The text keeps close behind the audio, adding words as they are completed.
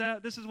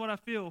this is what I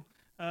feel.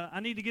 I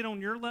need to get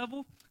on your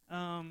level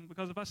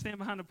because if I stand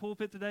behind the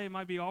pulpit today, it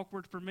might be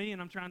awkward for me,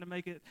 and I'm trying to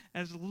make it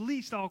as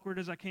least awkward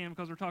as I can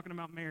because we're talking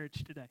about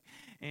marriage today.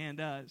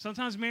 And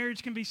sometimes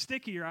marriage can be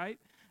sticky, right?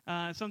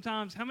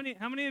 Sometimes, how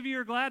many of you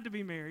are glad to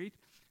be married?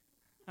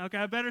 Okay,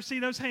 I better see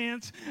those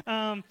hands.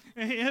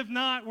 If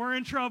not, we're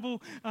in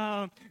trouble.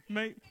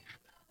 Maybe.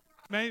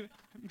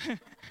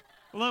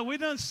 Look, we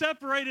done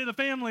separated a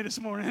family this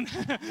morning.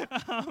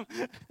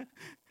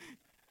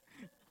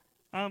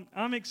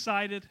 I'm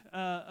excited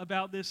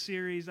about this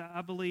series.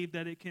 I believe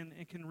that it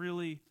can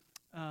really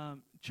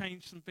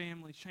change some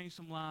families, change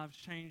some lives,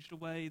 change the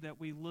way that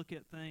we look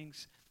at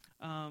things.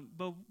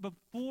 But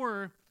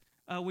before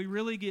we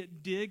really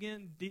get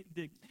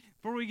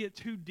before we get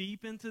too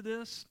deep into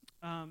this,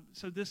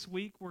 so this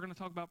week we're going to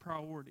talk about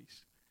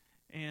priorities.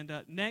 And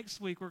next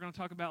week, we're going to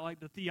talk about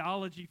like the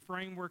theology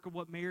framework of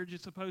what marriage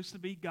is supposed to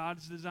be,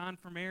 God's design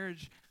for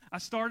marriage. I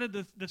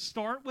started to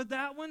start with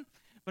that one,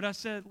 but I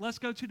said, let's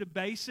go to the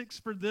basics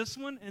for this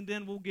one, and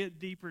then we'll get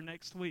deeper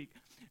next week.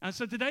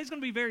 So today's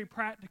going to be very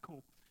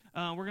practical.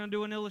 We're going to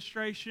do an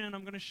illustration.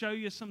 I'm going to show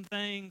you some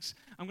things.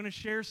 I'm going to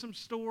share some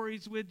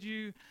stories with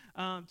you.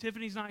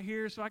 Tiffany's not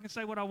here, so I can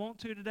say what I want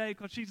to today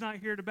because she's not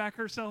here to back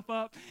herself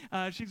up.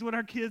 She's with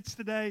our kids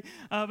today.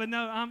 But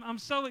no, I'm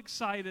so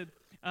excited.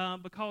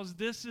 Because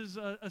this is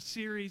a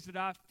series that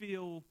I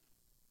feel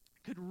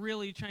could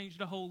really change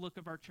the whole look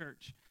of our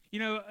church. You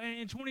know,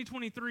 in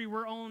 2023,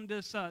 we're on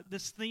this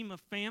theme of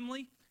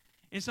family.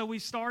 And so we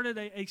started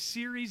a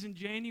series in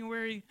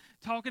January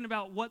talking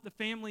about what the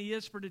family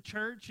is for the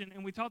church.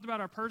 And we talked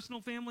about our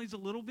personal families a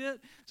little bit.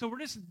 So we're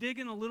just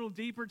digging a little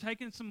deeper,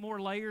 taking some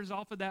more layers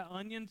off of that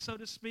onion, so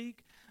to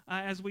speak,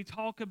 as we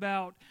talk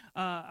about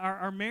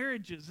our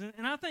marriages.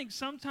 And I think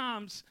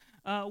sometimes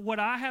what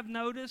I have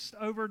noticed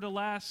over the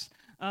last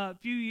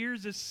few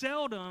years is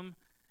seldom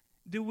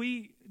do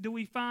we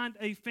find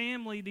a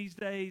family these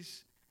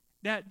days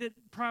that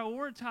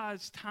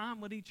prioritize time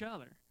with each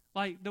other.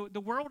 Like the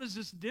world is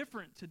just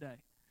different today.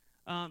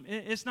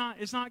 It's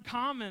not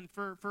common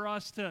for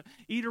us to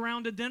eat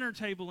around a dinner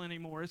table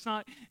anymore. It's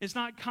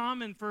not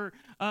common for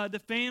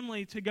the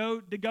family to go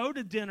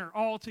to dinner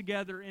all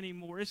together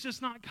anymore. It's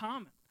just not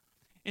common.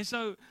 And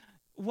so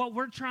what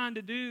we're trying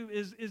to do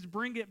is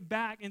bring it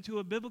back into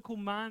a biblical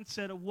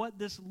mindset of what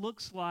this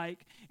looks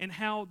like and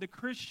how the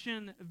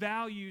Christian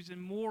values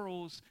and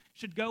morals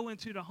should go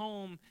into the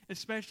home,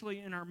 especially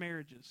in our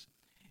marriages.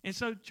 And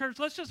so, church,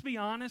 let's just be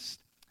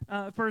honest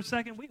for a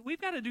second. We've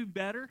got to do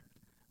better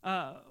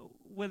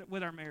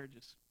with our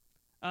marriages,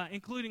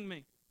 including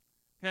me.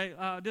 Okay,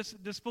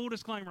 this full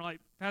disclaimer, like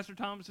Pastor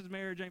Thomas's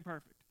marriage ain't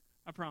perfect,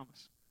 I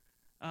promise.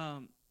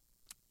 And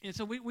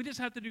so we just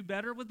have to do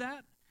better with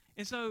that.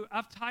 And so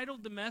I've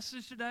titled the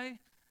message today,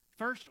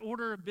 First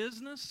Order of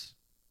Business,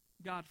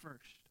 God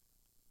First.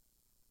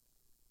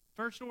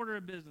 First order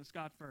of business,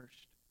 God first.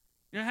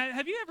 You know,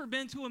 have you ever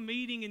been to a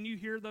meeting and you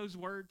hear those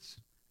words?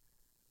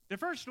 The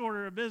first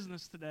order of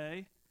business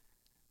today.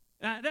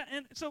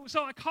 So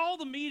I call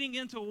the meeting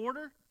into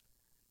order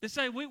to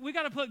say we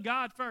got to put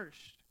God first.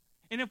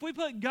 And if we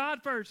put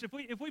God first, if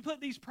we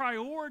put these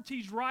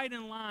priorities right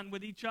in line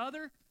with each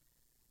other,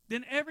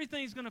 then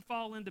everything's going to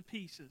fall into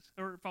place.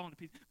 We don't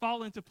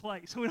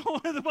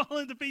want it to fall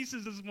into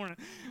pieces this morning.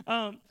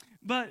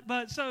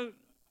 But so,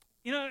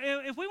 you know,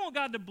 if we want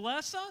God to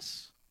bless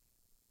us,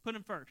 put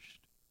Him first.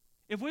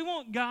 If we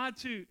want God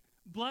to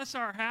bless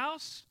our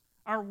house,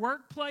 our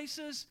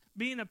workplaces,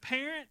 being a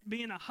parent,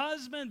 being a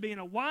husband, being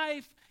a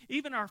wife,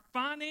 even our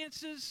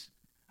finances,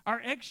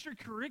 our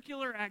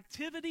extracurricular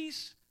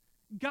activities,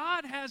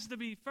 God has to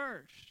be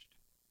first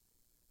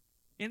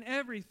in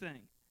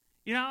everything.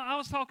 You know, I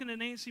was talking to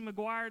Nancy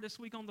McGuire this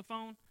week on the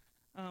phone.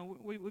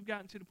 We've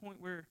gotten to the point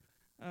where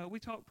we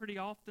talk pretty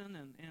often,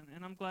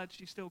 and I'm glad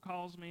she still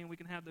calls me and we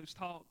can have those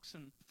talks.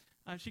 And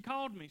she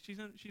called me. She's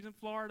in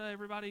Florida.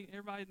 Everybody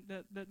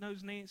that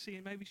knows Nancy,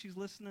 and maybe she's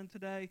listening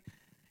today.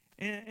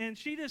 And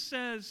she just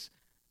says,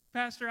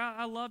 Pastor,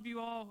 I love you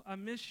all. I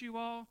miss you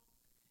all.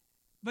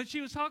 But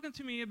she was talking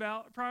to me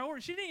about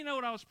priorities. She didn't even know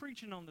what I was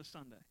preaching on this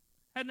Sunday.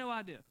 Had no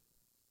idea.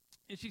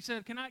 And she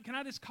said, can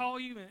I just call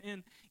you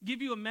and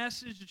give you a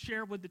message to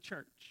share with the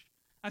church?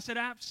 I said,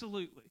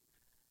 absolutely.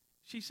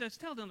 She says,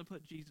 tell them to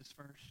put Jesus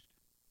first.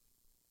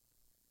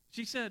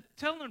 She said,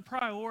 tell them to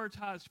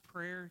prioritize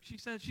prayer. She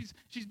said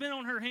she's been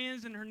on her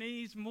hands and her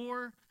knees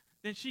more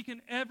than she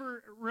can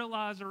ever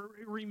realize or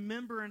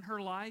remember in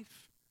her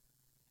life.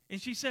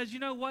 And she says, you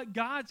know what?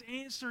 God's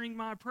answering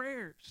my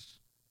prayers.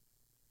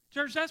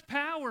 Church, that's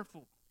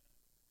powerful.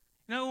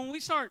 You know, when we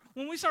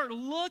start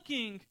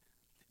looking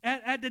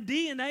at the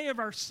DNA of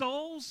our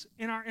souls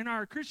in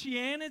our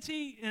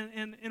Christianity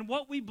and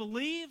what we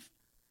believe,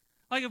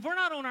 like if we're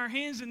not on our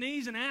hands and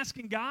knees and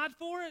asking God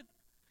for it,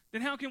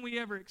 then how can we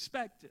ever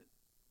expect it?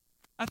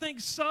 I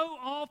think so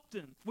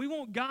often we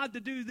want God to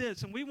do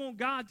this and we want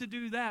God to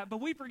do that,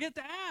 but we forget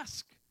to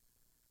ask.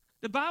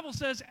 The Bible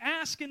says,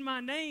 ask in my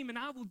name and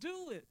I will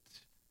do it.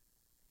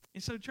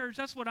 And so, church,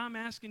 that's what I'm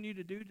asking you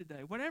to do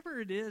today. Whatever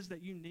it is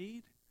that you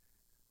need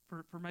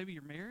for maybe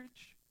your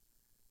marriage,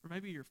 or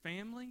maybe your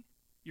family,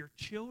 your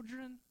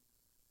children,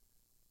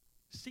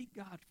 seek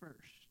God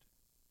first.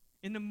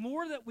 And the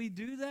more that we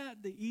do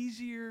that, the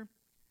easier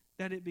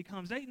that it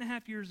becomes.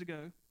 8.5 years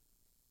ago,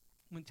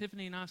 when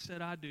Tiffany and I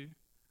said I do,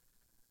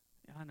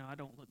 I know I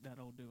don't look that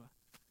old, do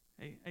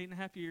I? Hey,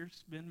 8.5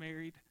 years, been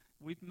married.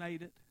 We've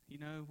made it. You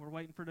know, we're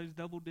waiting for those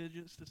double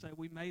digits to say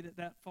we made it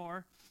that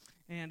far.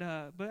 And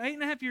but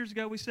 8.5 years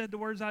ago, we said the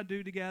words I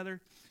do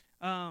together.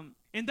 And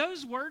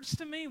those words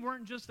to me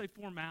weren't just a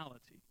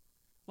formality.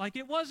 Like,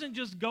 it wasn't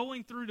just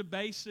going through the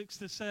basics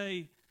to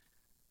say,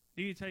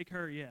 do you take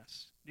her?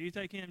 Yes. Do you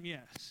take him?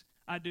 Yes.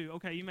 I do.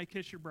 Okay, you may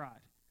kiss your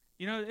bride.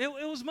 You know,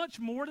 it was much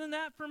more than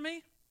that for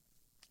me.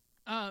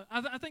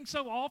 I think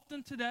so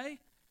often today,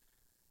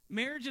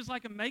 marriage is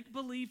like a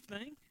make-believe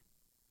thing,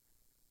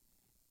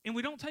 and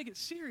we don't take it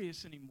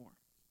serious anymore.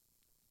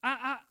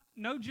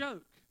 No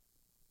joke.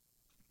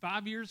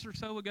 5 years or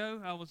so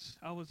ago, I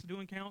was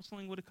doing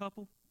counseling with a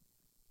couple,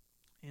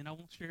 and I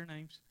won't share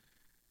names.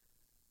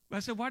 But I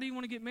said, why do you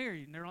want to get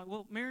married? And they're like,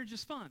 well, marriage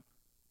is fun.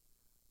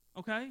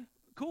 Okay,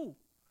 cool.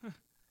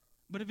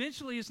 But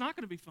eventually, it's not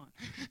going to be fun.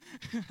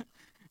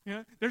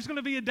 There's going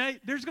to be a day.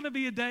 There's going to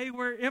be a day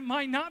where it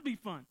might not be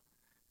fun.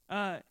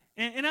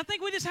 And I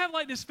think we just have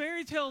like this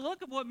fairy tale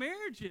look of what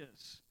marriage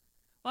is.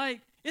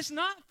 Like, it's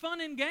not fun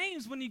and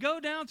games when you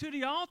go down to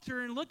the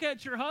altar and look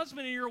at your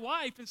husband and your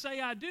wife and say,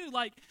 I do.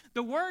 Like,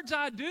 the words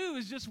I do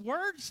is just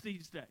words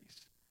these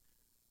days.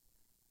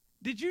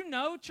 Did you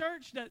know,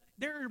 church, that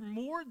there are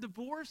more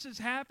divorces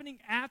happening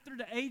after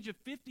the age of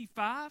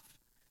 55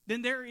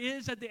 than there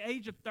is at the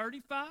age of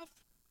 35?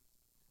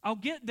 I'll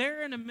get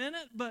there in a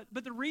minute, but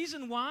the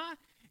reason why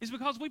is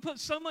because we put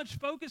so much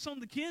focus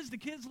on the kids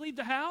leave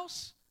the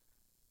house,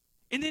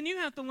 and then you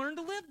have to learn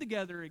to live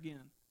together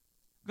again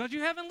because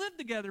you haven't lived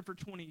together for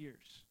 20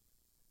 years.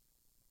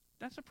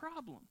 That's a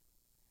problem.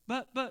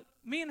 But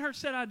me and her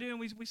said I do, and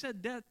we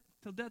said death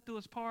till death do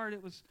us part.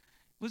 It was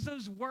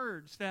those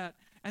words that,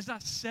 as I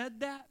said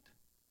that,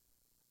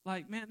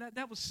 like, man,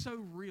 that was so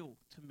real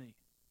to me.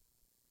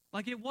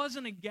 Like, it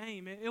wasn't a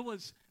game. It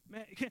was,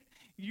 man,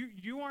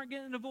 you aren't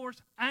getting a divorce.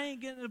 I ain't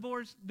getting a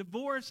divorce.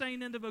 Divorce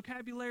ain't in the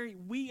vocabulary.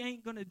 We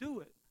ain't going to do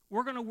it.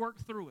 We're going to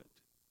work through it,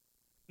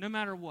 no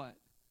matter what.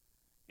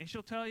 And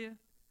she'll tell you,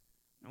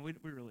 no, we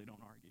really don't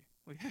argue.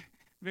 We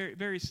very,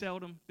 very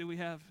seldom do we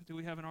have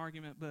an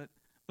argument.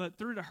 But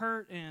through the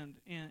hurt and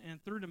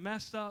through the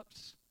mess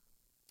ups,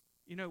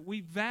 you know,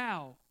 we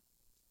vow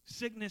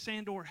sickness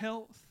and or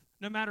health,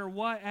 no matter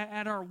what.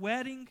 At our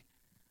wedding,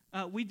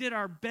 we did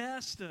our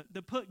best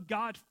to put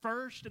God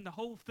first in the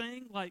whole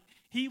thing. Like,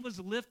 he was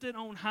lifted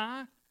on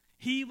high.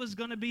 He was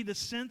going to be the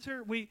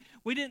center. We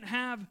didn't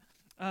have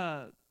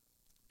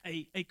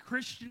a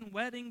Christian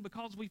wedding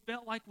because we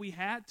felt like we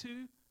had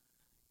to.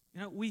 You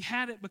know, we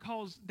had it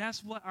because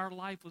that's what our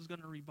life was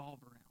going to revolve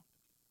around.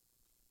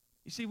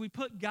 You see, we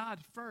put God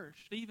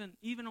first,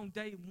 even on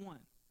day one.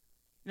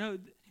 You know,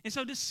 and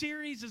so this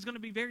series is going to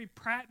be very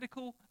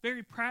practical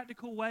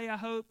way, I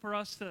hope, for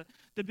us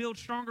to build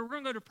stronger. We're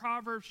going to go to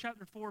Proverbs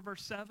chapter 4,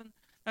 verse 7.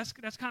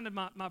 That's kind of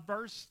my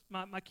verse,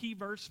 my key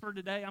verse for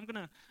today. I'm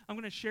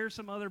gonna share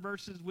some other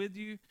verses with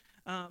you,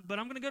 but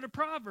I'm going to go to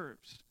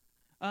Proverbs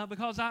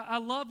because I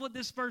love what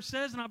this verse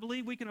says, and I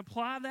believe we can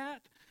apply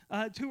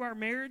that to our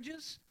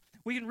marriages.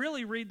 We can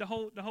really read the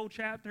whole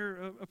chapter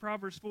of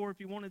Proverbs 4 if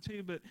you wanted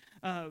to, but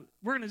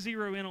we're going to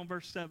zero in on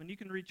verse 7. You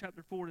can read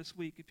chapter 4 this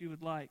week if you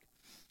would like.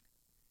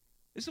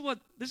 This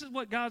is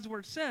what God's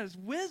word says.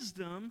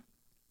 Wisdom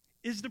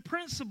is the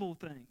principal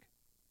thing.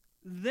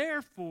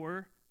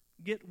 Therefore,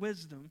 get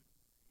wisdom,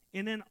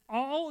 and in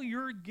all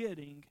you're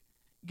getting,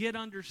 get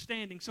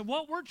understanding. So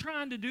what we're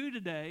trying to do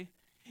today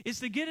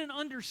is to get an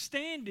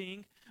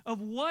understanding of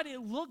what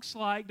it looks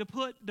like to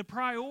put the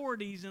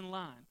priorities in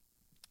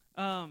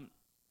line.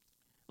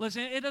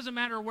 Listen, it doesn't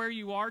matter where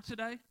you are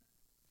today.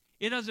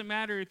 It doesn't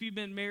matter if you've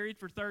been married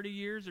for 30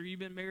 years or you've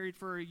been married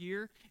for a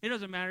year. It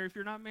doesn't matter if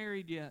you're not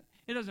married yet.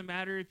 It doesn't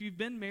matter if you've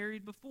been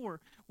married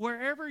before.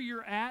 Wherever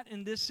you're at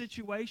in this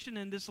situation,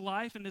 in this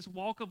life, in this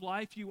walk of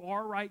life you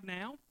are right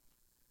now,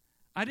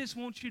 I just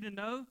want you to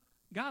know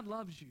God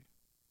loves you.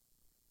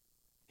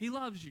 He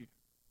loves you.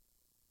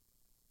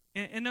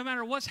 And no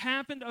matter what's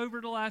happened over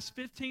the last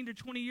 15 to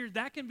 20 years,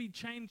 that can be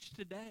changed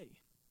today.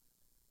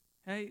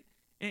 Hey?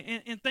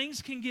 And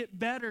things can get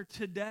better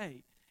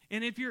today.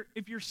 And if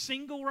you're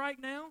single right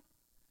now,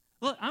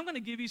 look, I'm going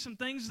to give you some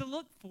things to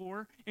look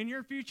for in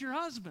your future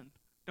husband.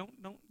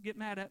 Don't get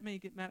mad at me.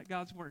 Get mad at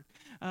God's word.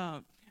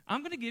 I'm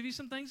going to give you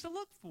some things to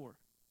look for.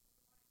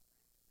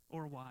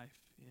 Or wife,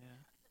 yeah.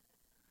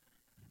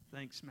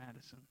 Thanks,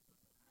 Madison.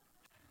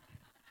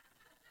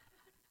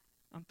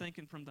 I'm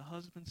thinking from the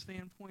husband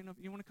standpoint of,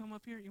 you want to come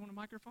up here? You want a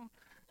microphone?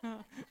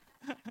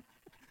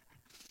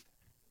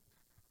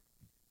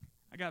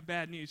 I got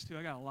bad news, too.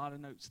 I got a lot of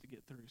notes to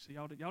get through. So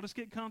y'all just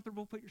get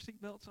comfortable, put your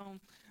seatbelts on.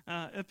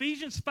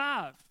 Ephesians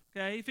 5,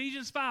 okay?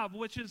 Ephesians 5,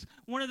 which is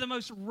one of the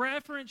most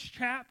referenced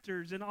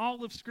chapters in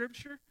all of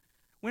Scripture.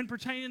 When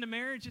pertaining to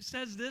marriage, it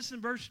says this in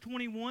verse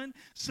 21,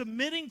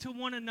 submitting to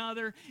one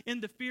another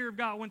in the fear of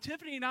God. When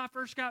Tiffany and I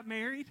first got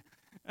married,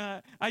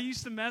 I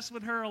used to mess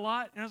with her a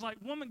lot, and I was like,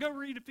 woman, go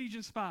read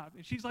Ephesians 5.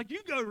 And she's like,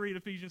 you go read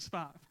Ephesians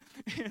 5.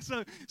 And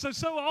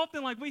so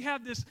often, like, we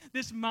have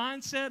this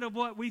mindset of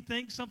what we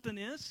think something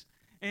is,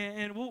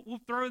 and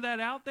we'll throw that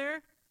out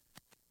there.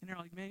 And they're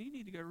like, man, you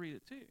need to go read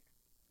it too.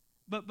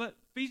 But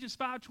Ephesians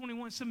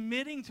 5:21,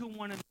 submitting to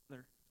one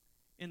another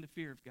in the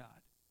fear of God.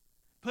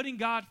 Putting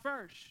God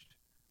first.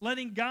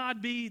 Letting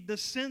God be the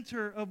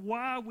center of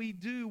why we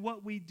do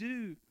what we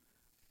do.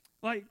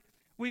 Like,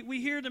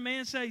 we hear the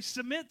man say,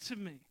 submit to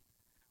me.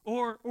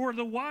 Or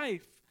the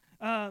wife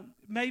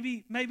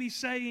maybe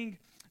saying,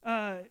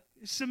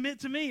 submit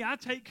to me, I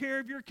take care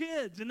of your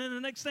kids. And then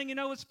the next thing you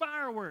know, it's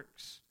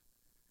fireworks.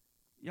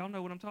 Y'all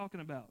know what I'm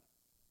talking about.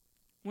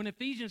 When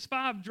Ephesians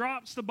 5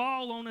 drops the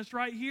ball on us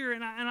right here,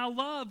 and I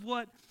love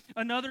what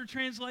another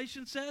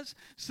translation says,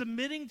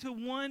 submitting to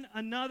one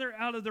another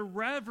out of the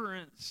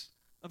reverence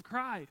of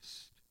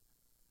Christ.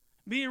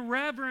 Being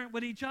reverent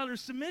with each other.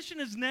 Submission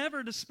is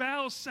never the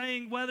spouse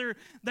saying whether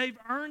they've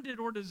earned it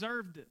or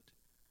deserved it.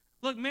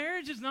 Look,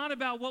 marriage is not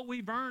about what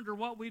we've earned or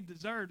what we've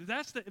deserved. If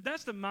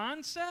that's the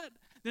mindset,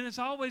 then it's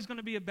always going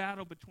to be a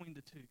battle between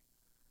the two.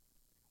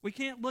 We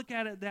can't look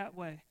at it that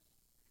way.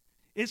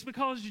 It's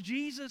because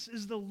Jesus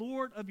is the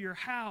Lord of your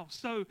house.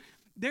 So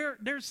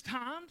there's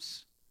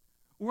times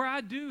where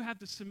I do have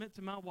to submit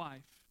to my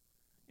wife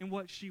in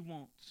what she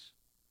wants.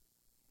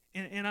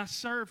 And I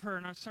serve her,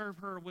 and I serve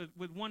her with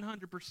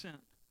 100%.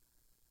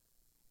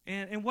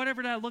 And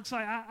whatever that looks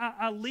like,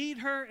 I lead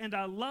her and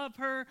I love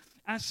her.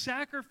 I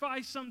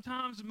sacrifice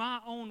sometimes my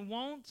own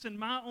wants and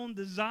my own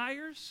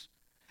desires.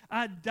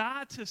 I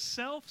die to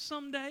self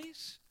some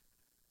days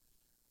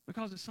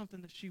because it's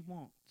something that she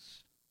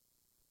wants.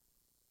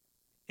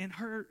 And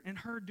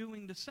her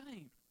doing the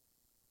same.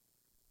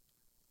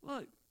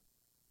 Look,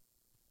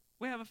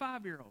 we have a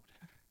 5-year-old.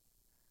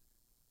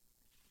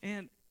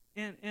 And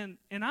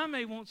I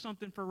may want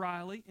something for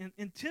Riley,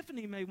 and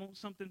Tiffany may want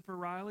something for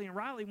Riley, and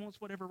Riley wants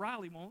whatever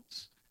Riley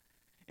wants.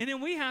 And then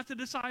we have to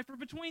decipher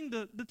between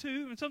the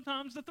two, and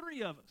sometimes the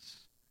three of us.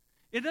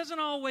 It doesn't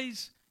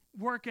always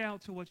work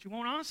out to what you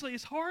want. Honestly,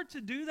 it's hard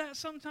to do that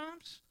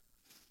sometimes.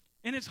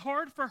 And it's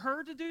hard for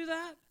her to do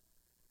that.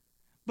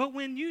 But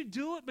when you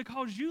do it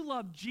because you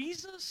love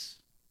Jesus,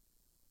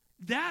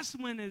 that's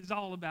when it's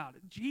all about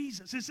it.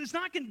 Jesus. It's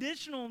not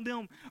conditional on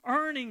them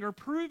earning or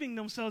proving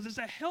themselves. It's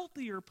a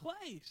healthier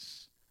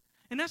place.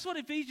 And that's what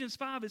Ephesians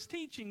 5 is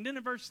teaching. Then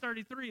in verse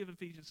 33 of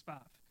Ephesians 5,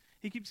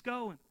 he keeps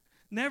going.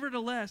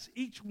 Nevertheless,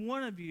 each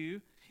one of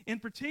you in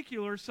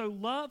particular, so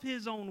love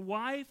his own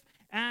wife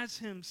as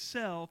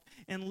himself,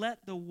 and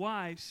let the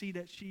wife see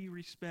that she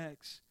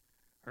respects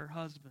her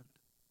husband.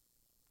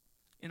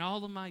 In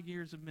all of my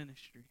years of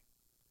ministry,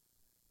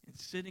 and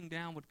sitting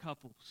down with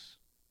couples,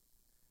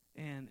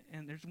 and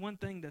there's one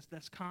thing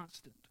that's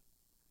constant.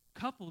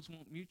 Couples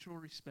want mutual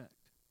respect.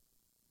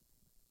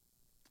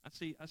 I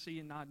see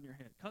you nodding your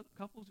head.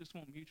 Couples just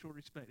want mutual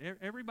respect.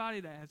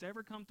 Everybody that has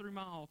ever come through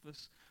my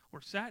office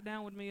or sat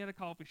down with me at a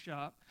coffee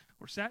shop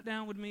or sat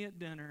down with me at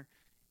dinner,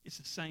 it's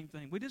the same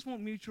thing. We just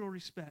want mutual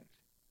respect.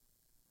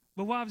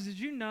 But wives, did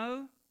you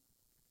know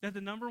that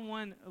the number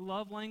one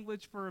love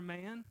language for a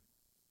man,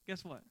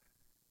 guess what?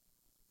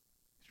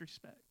 It's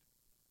respect.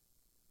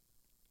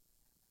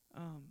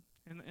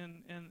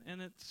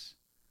 And it's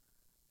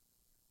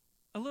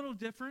a little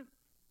different.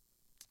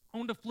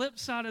 On the flip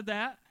side of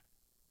that,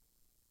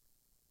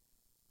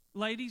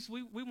 ladies,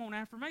 we want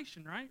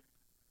affirmation, right?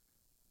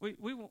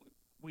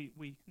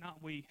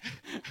 Not we.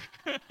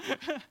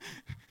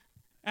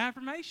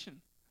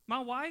 Affirmation. My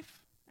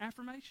wife,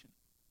 affirmation.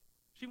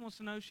 She wants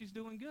to know she's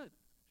doing good.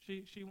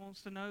 She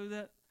wants to know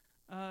that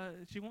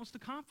she wants to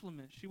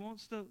compliment. She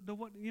wants the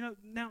what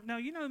now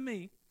you know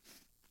me.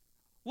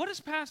 What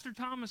does Pastor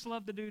Thomas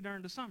love to do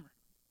during the summer?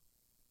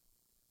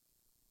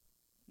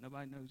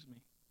 Nobody knows me.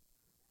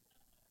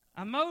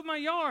 I mow my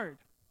yard.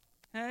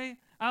 Hey,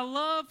 I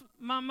love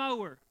my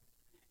mower.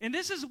 And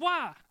this is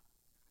why.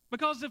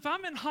 Because if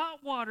I'm in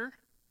hot water,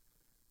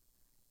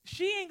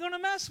 she ain't going to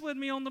mess with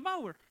me on the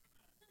mower.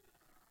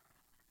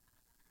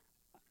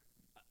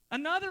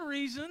 Another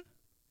reason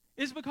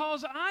is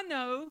because I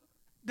know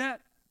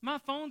that my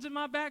phone's in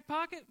my back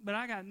pocket, but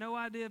I got no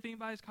idea if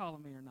anybody's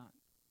calling me or not.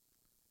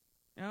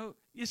 You know,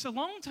 it's a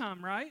long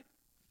time, right?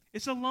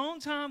 It's a long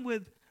time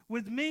with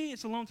me.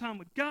 It's a long time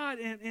with God.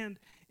 And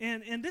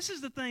this is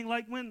the thing.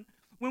 Like when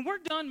we're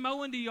done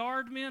mowing the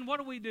yard, men,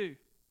 what do?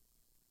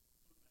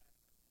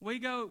 We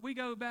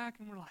go back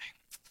and we're like,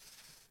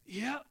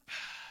 yep,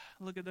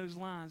 look at those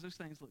lines. Those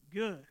things look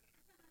good.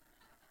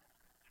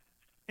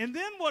 And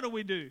then what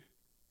do?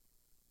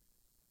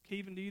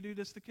 Kevin, do you do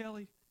this to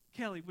Kelly?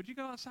 Kelly, would you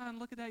go outside and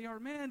look at that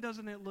yard? Man,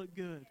 doesn't it look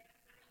good?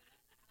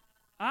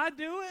 I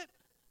do it.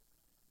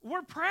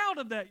 We're proud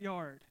of that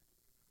yard.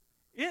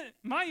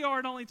 My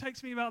yard only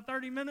takes me about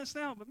 30 minutes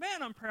now, but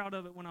man, I'm proud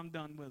of it when I'm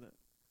done with it.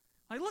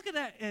 Like, look at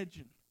that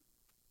edging.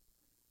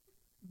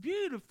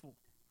 Beautiful.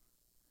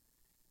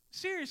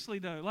 Seriously,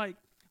 though, like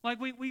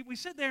we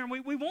sit there and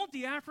we want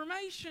the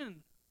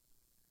affirmation.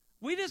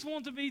 We just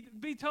want to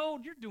be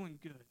told, you're doing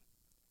good.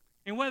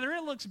 And whether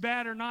it looks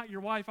bad or not,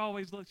 your wife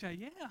always looks at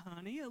you, yeah,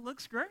 honey, it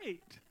looks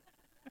great.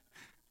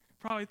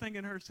 Probably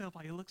thinking to herself,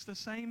 like, it looks the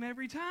same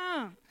every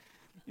time.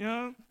 You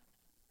know?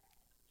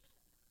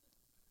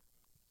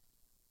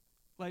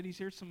 Ladies,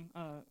 here's some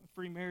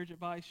free marriage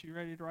advice. You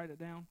ready to write it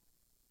down?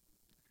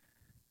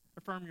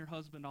 Affirm your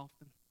husband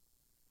often,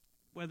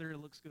 whether it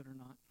looks good or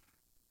not.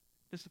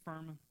 Just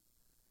affirm him.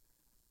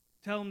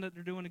 Tell them that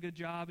they're doing a good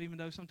job, even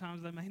though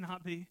sometimes they may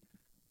not be.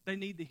 They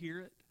need to hear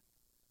it.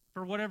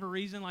 For whatever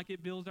reason, like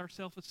it builds our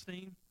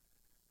self-esteem.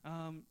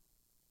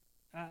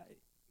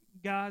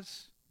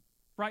 Guys,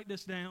 write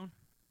this down.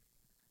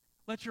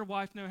 Let your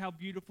wife know how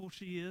beautiful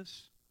she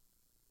is.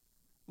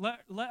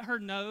 Let her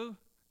know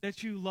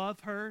that you love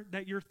her,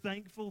 that you're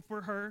thankful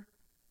for her,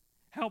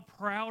 how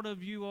proud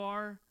of you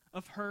are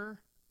of her.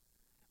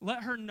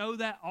 Let her know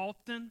that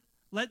often.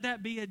 Let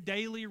that be a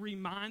daily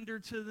reminder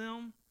to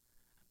them.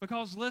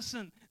 Because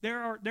listen,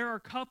 there are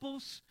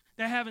couples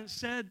that haven't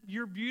said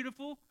you're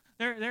beautiful.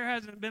 There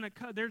hasn't been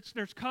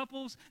there's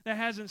couples that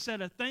hasn't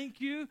said a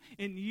thank you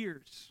in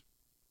years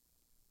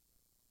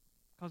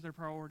because their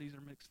priorities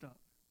are mixed up.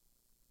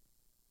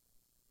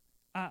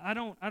 I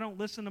don't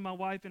listen to my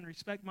wife and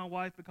respect my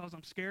wife because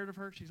I'm scared of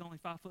her. She's only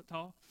 5 foot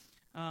tall.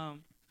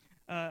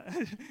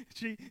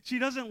 She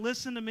doesn't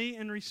listen to me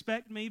and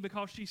respect me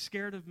because she's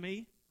scared of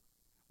me.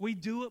 We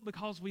do it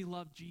because we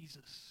love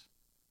Jesus.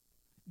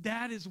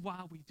 That is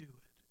why we do it.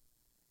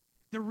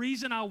 The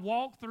reason I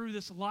walk through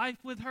this life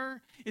with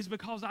her is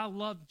because I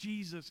love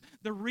Jesus.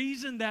 The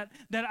reason that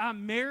I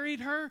married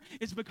her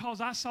is because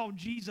I saw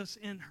Jesus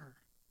in her.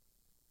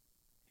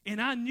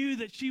 And I knew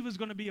that she was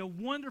going to be a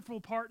wonderful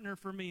partner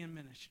for me in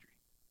ministry.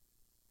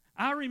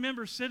 I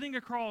remember sitting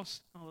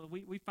across,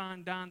 we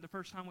fine dined the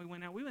first time we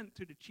went out. We went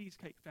to the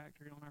Cheesecake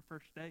Factory on our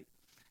first date.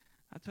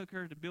 I took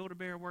her to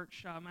Build-A-Bear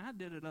Workshop. Man, I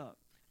did it up.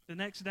 The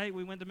next day,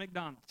 we went to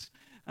McDonald's.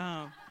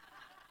 I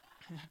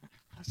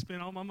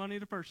spent all my money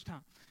the first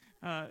time.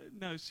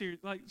 No,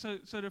 seriously. Like so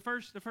the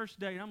first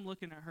date, I'm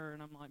looking at her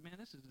and I'm like, man,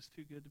 this is just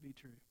too good to be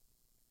true.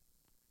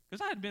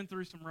 Because I had been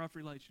through some rough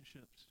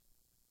relationships.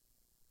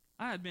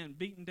 I had been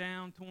beaten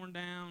down, torn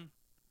down,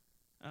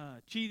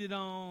 cheated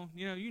on.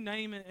 You know, you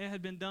name it, it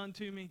had been done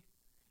to me.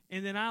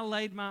 And then I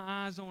laid my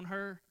eyes on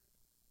her,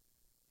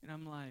 and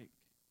I'm like,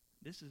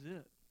 this is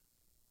it.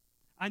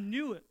 I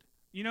knew it.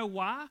 You know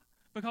why?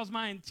 Because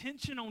my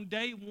intention on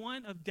day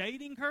one of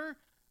dating her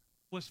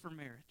was for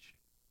marriage.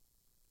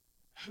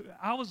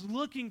 I was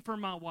looking for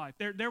my wife.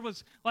 There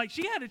was, like,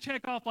 she had to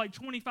check off like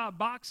 25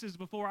 boxes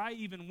before I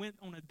even went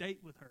on a date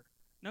with her.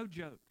 No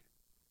joke.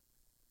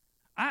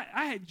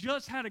 I had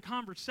just had a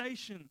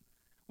conversation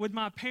with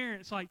my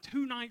parents like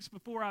 2 nights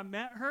before I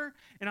met her,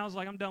 and I was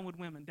like, I'm done with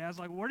women. Dad's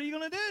like, what are you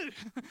going to do?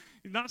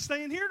 You're not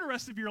staying here the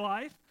rest of your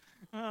life.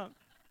 And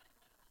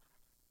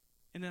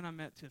then I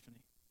met Tiffany.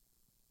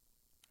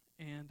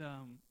 And,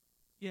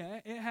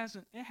 it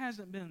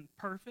hasn't been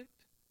perfect.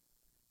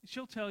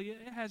 She'll tell you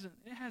it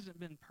hasn't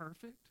been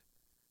perfect,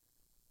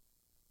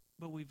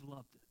 but we've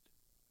loved it.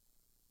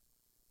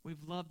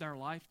 We've loved our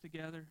life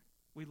together.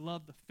 We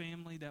love the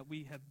family that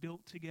we have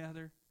built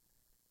together.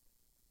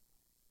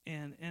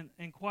 And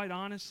quite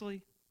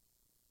honestly,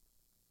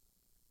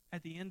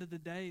 at the end of the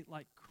day,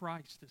 like,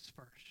 Christ is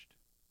first.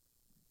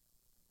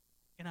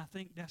 And I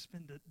think that's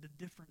been the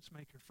difference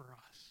maker for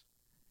us,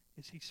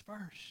 is He's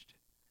first.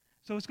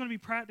 So it's going to be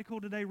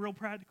practical today, real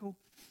practical.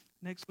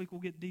 Next week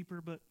we'll get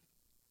deeper. But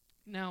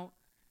now,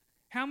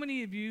 how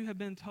many of you have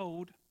been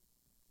told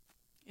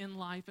in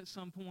life at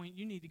some point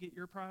you need to get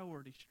your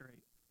priorities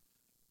straight?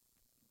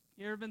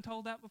 You ever been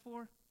told that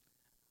before?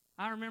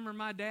 I remember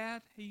my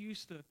dad, he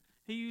used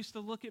to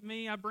look at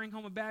me, I'd bring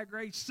home a bad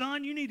grade.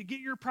 Son, you need to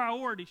get your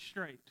priorities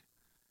straight.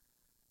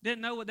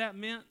 Didn't know what that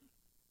meant.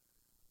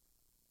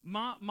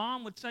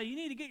 Mom would say, you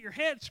need to get your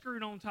head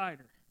screwed on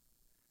tighter.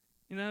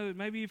 You know,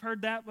 maybe you've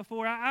heard that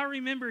before. I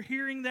remember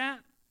hearing that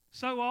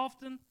so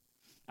often.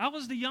 I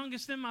was the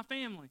youngest in my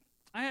family.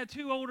 I had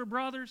 2 older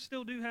brothers,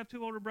 still do have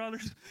 2 older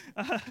brothers.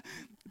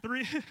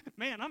 3,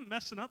 man, I'm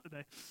messing up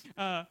today.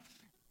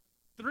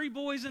 3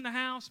 boys in the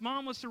house.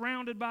 Mom was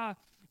surrounded by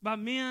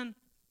men.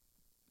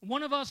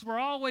 One of us were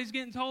always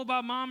getting told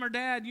by mom or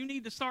dad, you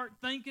need to start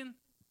thinking.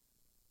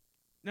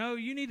 No,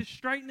 you need to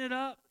straighten it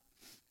up.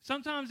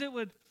 Sometimes it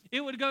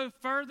would go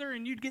further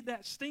and you'd get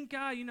that stink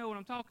eye. You know what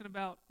I'm talking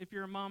about if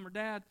you're a mom or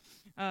dad.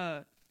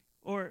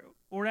 Or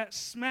that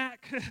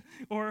smack,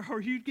 or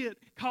you'd get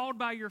called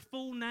by your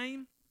full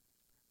name.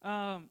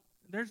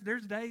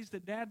 There's days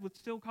that Dad would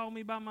still call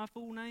me by my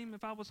full name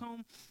if I was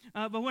home.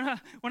 But when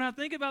I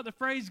think about the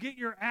phrase "get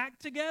your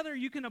act together,"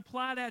 you can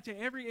apply that to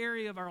every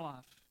area of our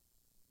life.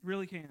 You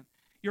really can.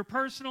 Your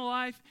personal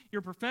life,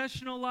 your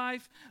professional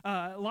life,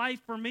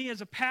 life for me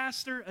as a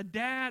pastor, a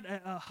dad,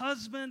 a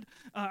husband,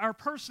 our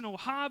personal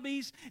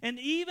hobbies, and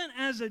even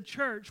as a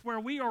church where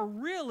we are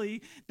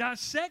really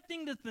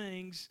dissecting the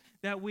things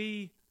that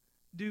we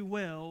do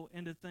well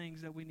into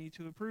things that we need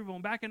to improve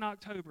on. Back in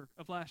October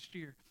of last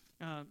year,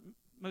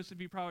 most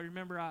of you probably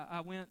remember,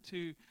 I went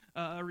to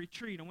a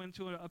retreat. I went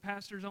to a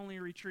pastors-only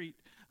retreat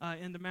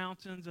in the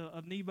mountains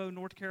of Nebo,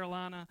 North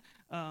Carolina.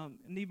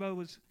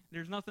 Nebo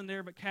there's nothing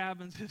there but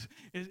cabins.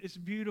 It's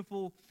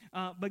beautiful.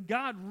 But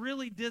God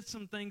really did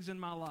some things in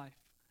my life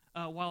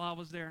while I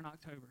was there in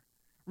October.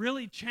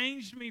 Really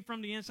changed me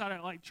from the inside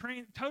out, like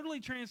totally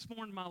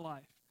transformed my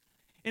life.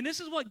 And this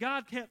is what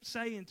God kept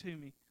saying to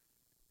me.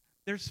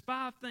 There's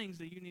 5 things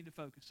that you need to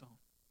focus on.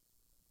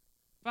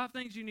 5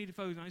 things you need to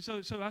focus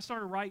on. So I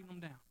started writing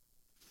them down.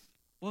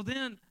 Well,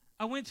 then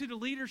I went to the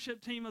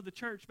leadership team of the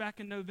church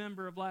back in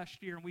November of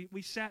last year, and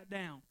we sat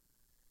down.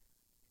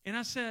 And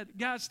I said,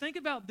 guys, think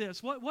about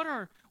this. What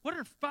are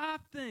 5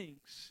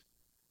 things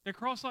that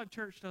Cross Life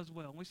Church does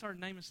well? And we started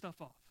naming stuff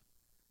off.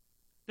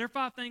 Their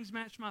 5 things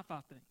match my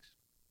 5 things.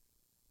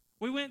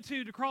 We went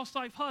to the Cross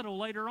Life Huddle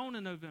later on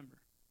in November.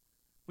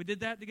 We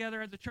did that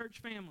together as a church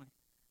family.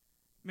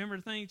 Remember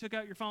the thing, you took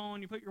out your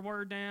phone, you put your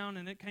word down,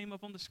 and it came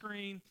up on the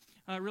screen.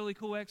 Really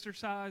cool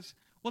exercise.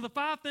 Well, the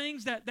 5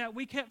 things that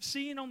we kept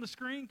seeing on the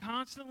screen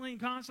constantly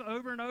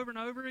over and over and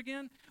over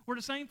again were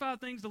the same 5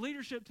 things the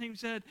leadership team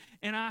said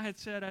and I had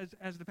said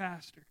as the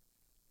pastor.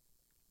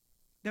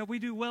 That we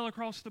do well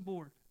across the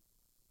board.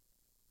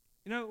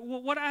 You know,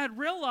 what I had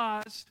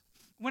realized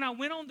when I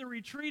went on the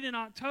retreat in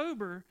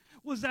October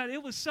was that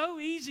it was so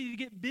easy to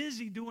get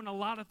busy doing a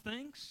lot of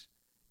things,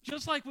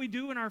 just like we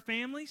do in our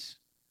families,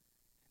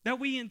 that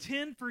we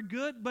intend for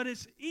good, but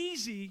it's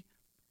easy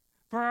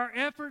for our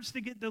efforts to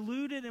get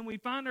diluted and we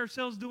find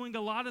ourselves doing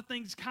a lot of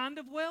things kind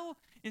of well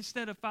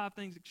instead of 5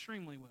 things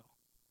extremely well.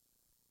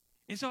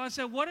 And so I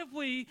said, what if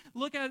we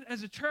look at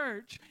as a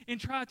church and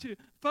try to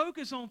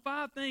focus on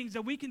 5 things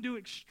that we can do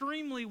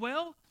extremely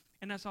well,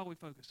 and that's all we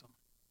focus on?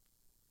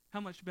 How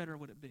much better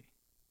would it be?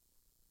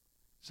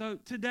 So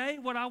today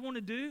what I want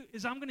to do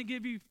is I'm going to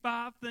give you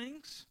 5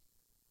 things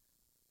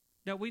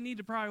that we need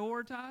to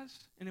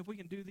prioritize, and if we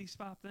can do these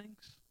 5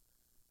 things,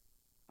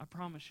 I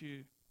promise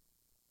you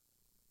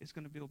it's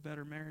going to build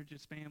better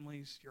marriages,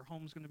 families, your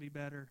home's going to be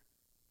better.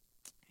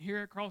 Here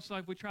at Cross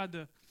Life, we tried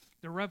to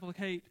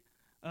replicate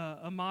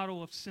a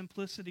model of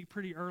simplicity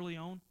pretty early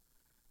on.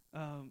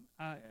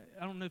 I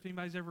don't know if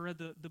anybody's ever read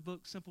the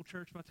book Simple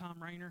Church by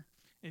Tom Rainer.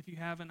 If you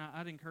haven't,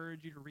 I'd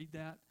encourage you to read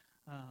that.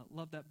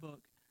 Love that book.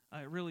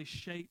 It really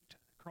shaped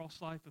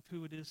Cross Life of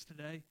who it is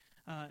today.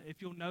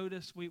 If you'll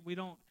notice, we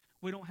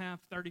don't have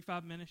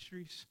 35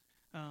 ministries.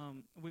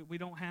 We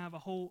don't have a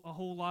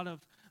whole lot of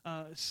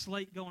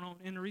slate going on.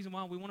 And the reason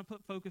why, we want to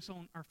put focus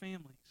on our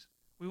families.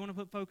 We want to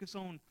put focus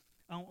on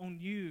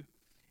you.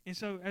 And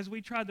so as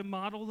we tried to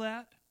model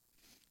that,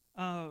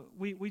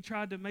 we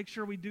tried to make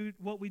sure we do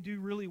what we do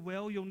really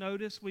well. You'll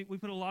notice we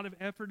put a lot of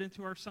effort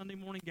into our Sunday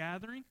morning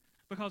gathering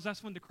because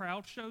that's when the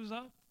crowd shows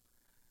up.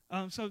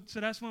 So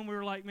that's when we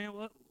were like, man,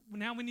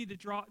 now we need to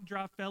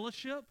drive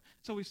fellowship.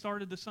 So we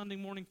started the Sunday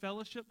morning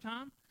fellowship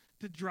time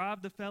to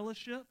drive the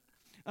fellowship.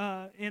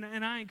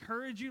 And I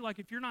encourage you, like,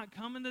 if you're not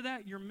coming to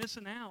that, you're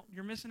missing out.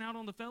 You're missing out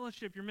on the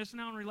fellowship. You're missing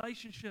out on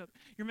relationship.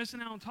 You're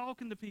missing out on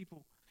talking to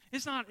people.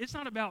 It's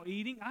not about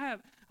eating. I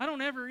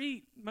don't ever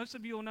eat. Most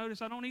of you will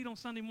notice I don't eat on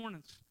Sunday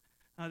mornings.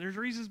 There's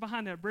reasons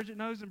behind that. Bridget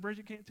knows, and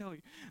Bridget can't tell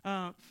you.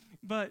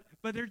 But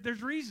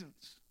there's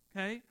reasons,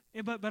 okay?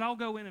 But I'll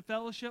go in and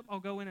fellowship. I'll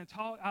go in and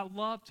talk. I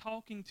love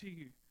talking to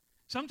you.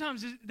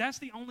 Sometimes that's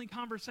the only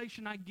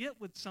conversation I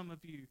get with some of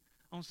you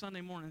on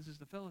Sunday mornings is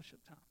the fellowship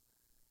time.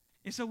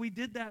 And so we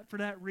did that for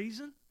that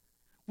reason.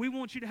 We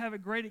want you to have a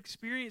great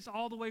experience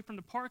all the way from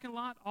the parking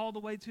lot, all the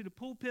way to the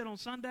pulpit on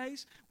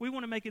Sundays. We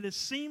want to make it as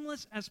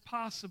seamless as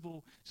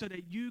possible so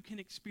that you can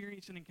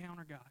experience and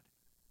encounter God.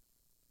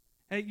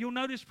 Hey, you'll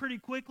notice pretty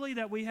quickly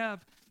that we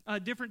have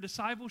different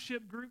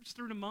discipleship groups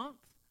through the month.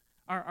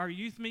 Our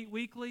youth meet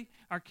weekly.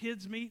 Our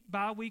kids meet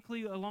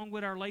bi-weekly along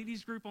with our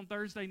ladies group on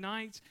Thursday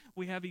nights.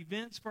 We have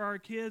events for our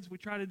kids. We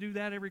try to do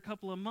that every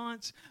couple of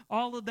months.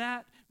 All of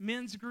that,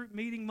 men's group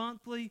meeting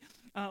monthly.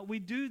 We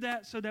do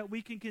that so that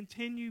we can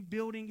continue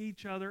building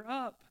each other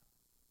up.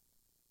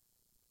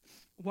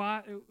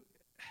 Why?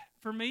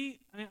 For me,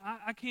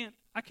 I can't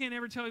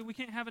ever tell you we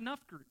can't have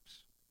enough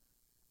groups.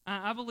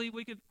 I believe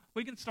we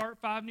can start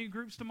 5 new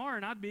groups tomorrow,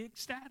 and I'd be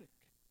ecstatic.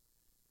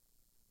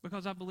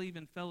 Because I believe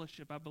in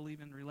fellowship. I believe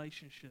in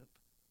relationship.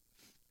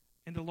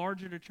 And the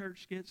larger the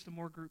church gets, the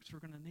more groups we're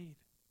going to need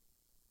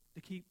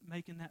to keep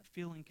making that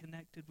feeling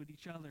connected with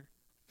each other.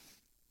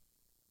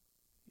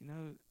 You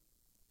know,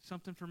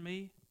 something for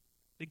me,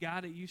 the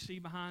guy that you see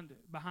behind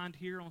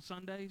here on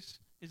Sundays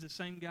is the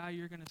same guy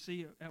you're going to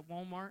see at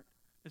Walmart,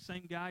 the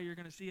same guy you're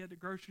going to see at the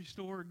grocery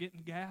store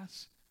getting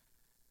gas.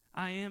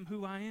 I am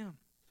who I am.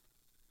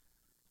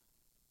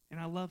 And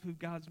I love who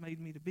God's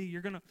made me to be.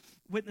 You're going to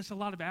witness a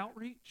lot of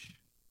outreach.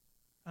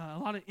 A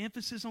lot of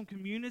emphasis on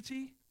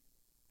community.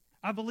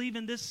 I believe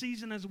in this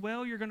season as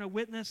well, you're going to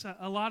witness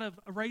a lot of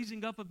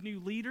raising up of new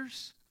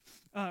leaders,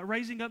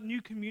 raising up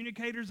new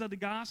communicators of the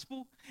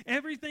gospel.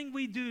 Everything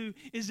we do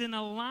is in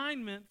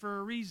alignment for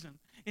a reason.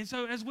 And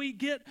so as we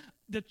get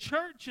the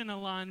church in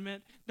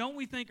alignment, don't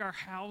we think our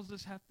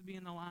houses have to be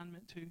in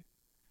alignment too?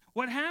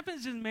 What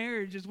happens in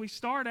marriage is we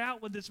start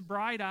out with this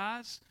bright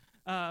eyes,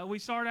 We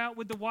start out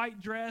with the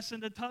white dress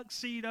and the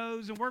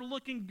tuxedos, and we're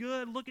looking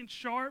good, looking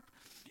sharp.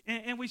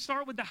 And we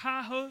start with the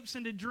high hopes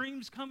and the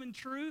dreams coming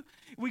true.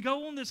 We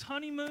go on this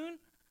honeymoon.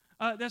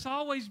 That's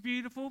always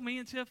beautiful. Me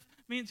and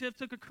Tiff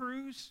took a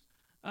cruise.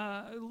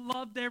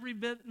 Loved every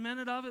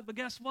minute of it. But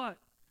guess what?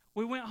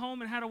 We went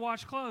home and had to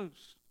wash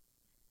clothes.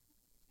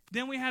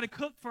 Then we had to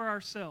cook for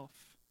ourselves.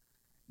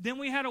 Then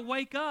we had to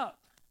wake up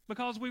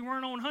because we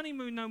weren't on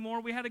honeymoon no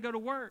more. We had to go to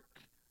work.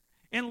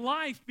 And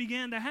life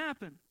began to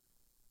happen.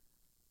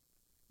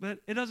 But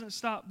it doesn't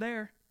stop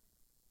there.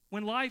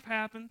 When life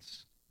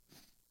happens,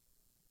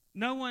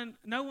 no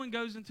one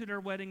goes into their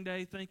wedding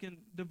day thinking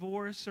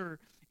divorce or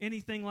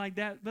anything like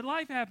that. But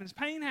life happens.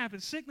 Pain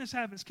happens. Sickness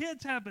happens.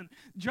 Kids happen.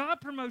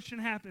 Job promotion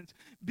happens.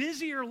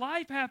 Busier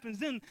life happens.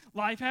 Then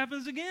life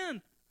happens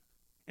again.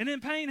 And then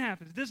pain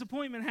happens.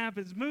 Disappointment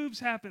happens. Moves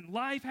happen.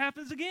 Life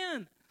happens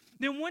again.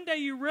 Then one day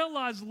you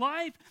realize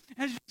life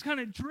has just kind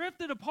of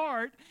drifted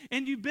apart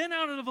and you've been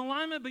out of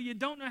alignment, but you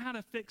don't know how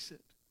to fix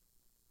it.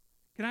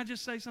 Can I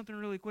just say something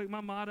really quick?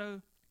 My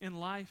motto in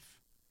life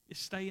is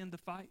stay in the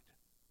fight.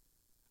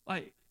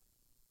 Like,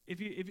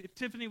 if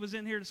Tiffany was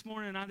in here this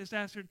morning and I just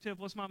asked her, Tiff,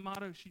 what's my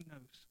motto? She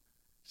knows.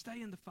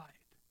 Stay in the fight.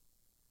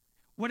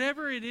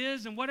 Whatever it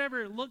is and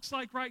whatever it looks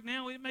like right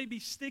now, it may be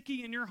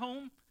sticky in your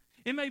home.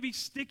 It may be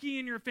sticky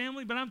in your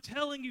family, but I'm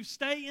telling you,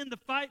 stay in the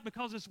fight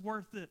because it's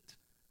worth it.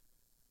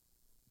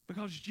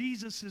 Because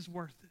Jesus is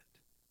worth it.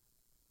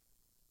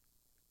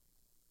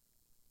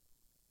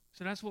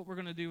 So that's what we're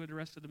going to do with the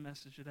rest of the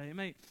message today.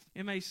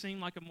 It may seem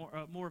like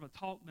more of a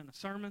talk than a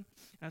sermon.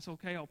 That's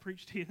okay. I'll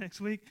preach to you next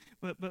week.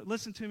 But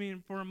listen to me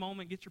for a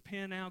moment. Get your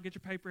pen out. Get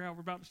your paper out.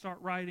 We're about to start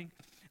writing.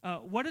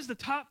 What is the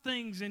top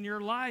things in your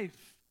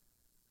life?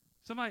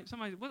 Somebody.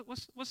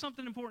 What's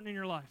something important in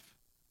your life?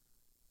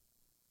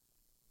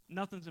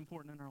 Nothing's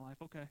important in our life.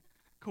 Okay,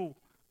 cool.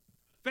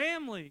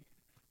 Family,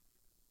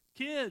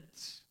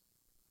 kids,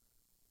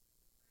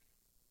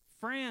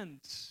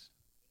 friends.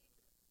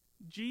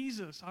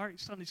 Jesus. All right,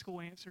 Sunday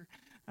school answer.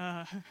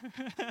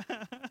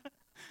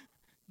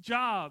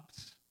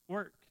 Jobs,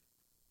 work.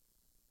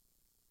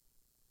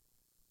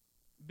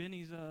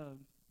 Benny's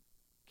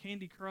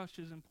Candy Crush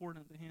is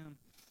important to him.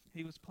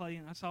 He was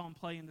playing. I saw him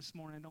playing this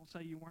morning. Don't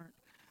say you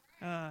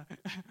weren't.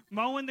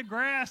 Mowing the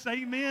grass.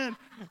 Amen.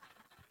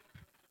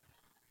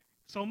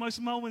 It's almost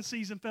mowing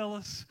season,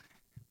 fellas.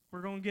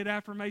 We're going to get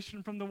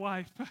affirmation from the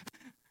wife.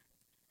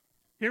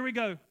 Here we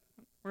go.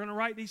 We're going to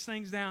write these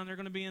things down. They're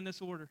going to be in this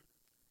order.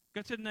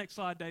 Go to the next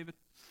slide, David.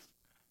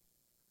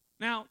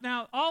 Now,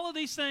 all of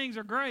these things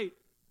are great.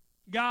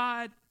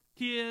 God,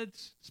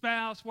 kids,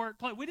 spouse, work,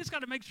 play. We just got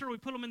to make sure we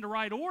put them in the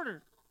right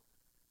order.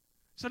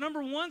 So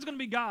number one is going to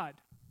be God.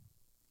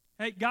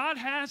 Hey, God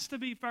has to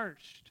be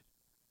first.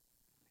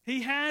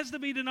 He has to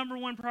be the number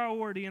one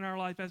priority in our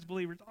life as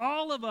believers.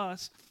 All of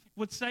us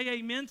would say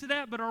amen to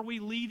that, but are we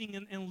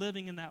leading and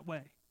living in that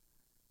way?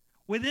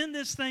 Within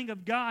this thing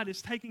of God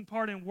is taking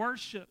part in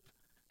worship.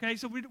 Okay,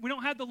 so we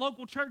don't have the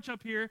local church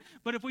up here,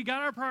 but if we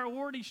got our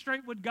priorities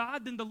straight with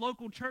God, then the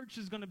local church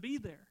is going to be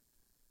there.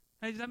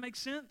 Hey, does that make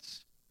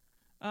sense?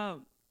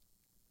 But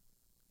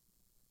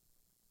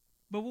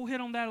we'll hit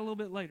on that a little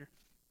bit later.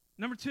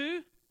 Number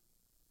two,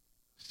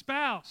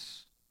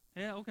 spouse.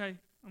 Yeah, okay.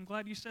 I'm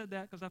glad you said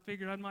that because I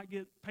figured I might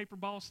get paper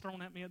balls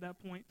thrown at me at that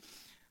point.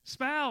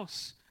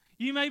 Spouse.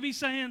 You may be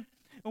saying,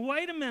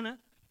 wait a minute.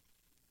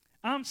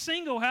 I'm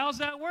single. How's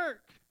that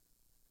work?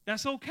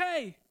 That's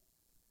okay.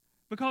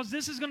 Because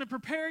this is going to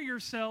prepare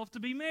yourself to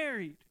be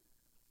married.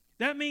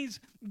 That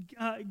means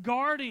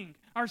guarding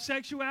our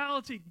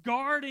sexuality,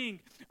 guarding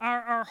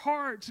our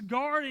hearts,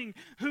 guarding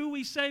who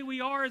we say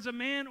we are as a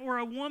man or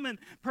a woman.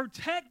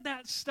 Protect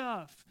that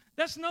stuff.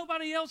 That's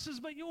nobody else's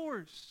but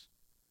yours.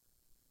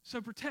 So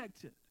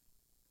protect it.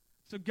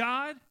 So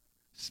God,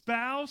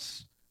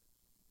 spouse,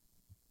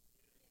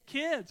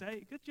 kids.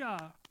 Hey, good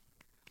job.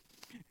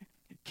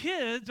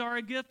 Kids are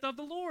a gift of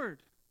the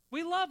Lord.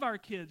 We love our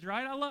kids,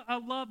 right? I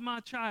love my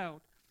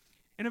child.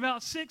 And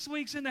about 6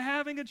 weeks into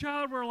having a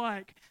child, we're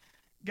like,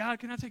 God,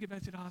 can I take it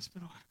back to the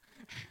hospital?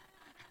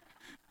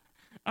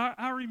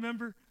 I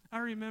remember,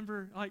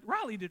 like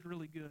Riley did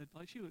really good.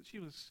 Like she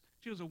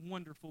was a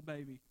wonderful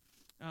baby.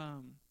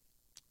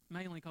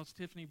 Mainly because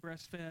Tiffany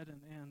breastfed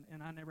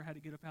and I never had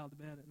to get up out of the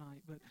bed at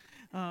night.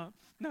 But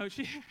no,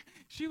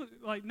 she was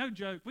like, no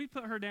joke. We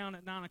put her down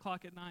at 9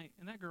 o'clock at night,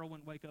 and that girl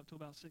wouldn't wake up till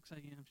about 6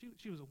 a.m.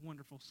 She was a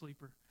wonderful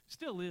sleeper.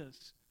 Still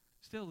is.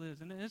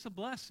 And it's a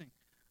blessing.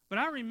 But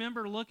I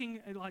remember looking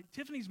at, like,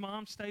 Tiffany's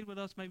mom stayed with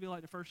us maybe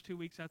like the first 2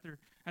 weeks after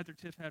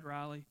Tiff had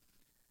Riley.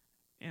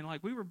 And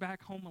like we were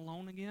back home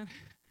alone again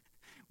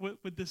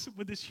with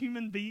this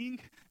human being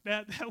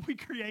that we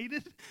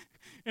created.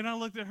 And I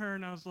looked at her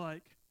and I was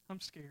like, I'm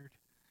scared.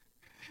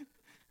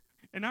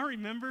 And I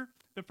remember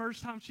the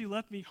first time she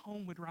left me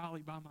home with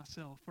Riley by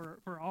myself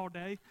for all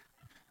day.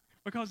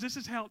 Because this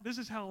is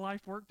how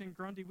life worked in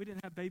Grundy. We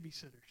didn't have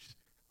babysitters.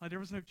 Like there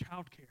was no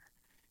child care.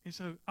 And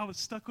so I was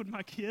stuck with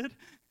my kid,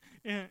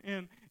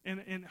 and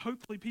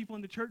hopefully people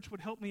in the church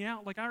would help me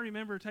out. Like I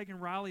remember taking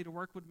Riley to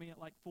work with me at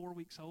like 4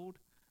 weeks old.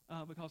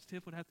 because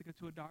Tiff would have to go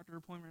to a doctor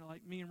appointment.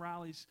 Like me and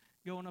Riley's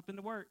going up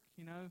into work,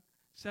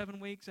 7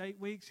 weeks, 8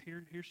 weeks.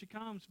 Here she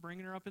comes,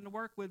 bringing her up into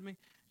work with me.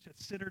 She'd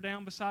sit her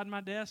down beside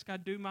my desk.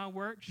 I'd do my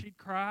work. She'd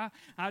cry.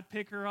 I'd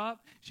pick her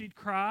up. She'd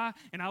cry,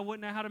 and I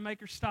wouldn't know how to make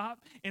her stop.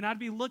 And I'd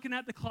be looking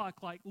at the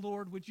clock like,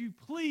 Lord, would you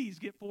please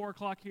get 4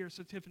 o'clock here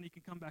so Tiffany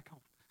can come back home?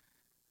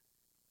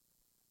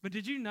 But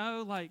did you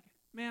know,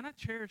 man, I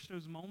cherish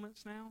those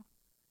moments now,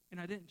 and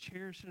I didn't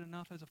cherish it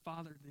enough as a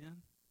father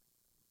then.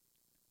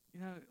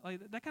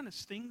 That kind of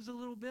stings a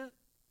little bit.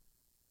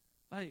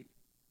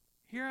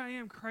 Here I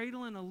am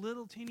cradling a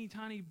little teeny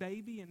tiny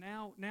baby, and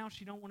now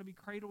she don't want to be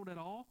cradled at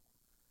all.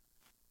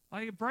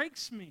 It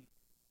breaks me.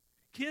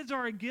 Kids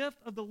are a gift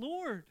of the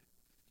Lord.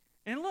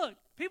 And look,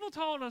 people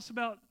taught us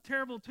about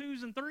terrible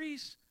 2s and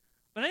 3s,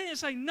 but they didn't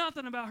say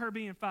nothing about her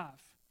being 5.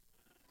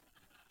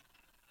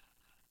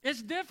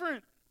 It's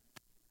different.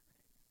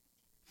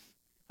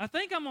 I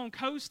think I'm on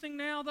coasting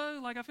now,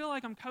 though. I feel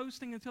like I'm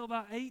coasting until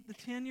about 8 to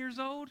 10 years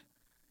old,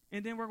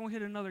 and then we're going to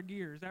hit another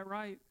gear. Is that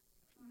right?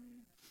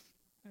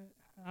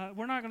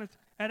 We're not going to.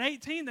 At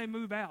 18, they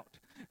move out.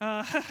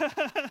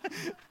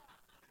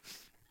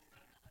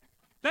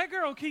 That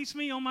girl keeps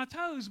me on my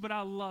toes, but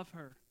I love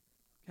her.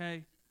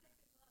 Okay?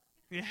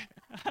 Yeah.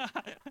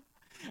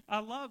 I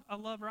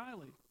love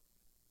Riley.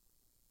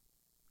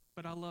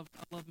 But I love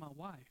my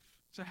wife.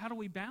 So how do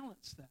we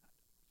balance that?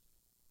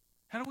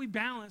 How do we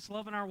balance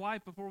loving our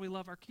wife before we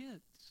love our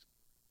kids?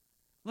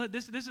 Look,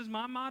 this is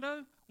my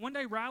motto. One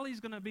day Riley's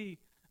going to be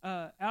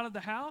out of the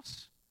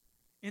house,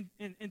 and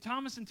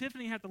Thomas and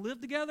Tiffany have to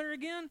live together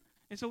again,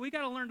 and so we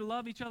got to learn to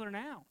love each other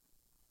now.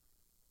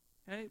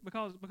 Okay?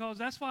 Because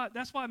that's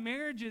why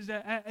marriages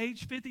at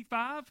age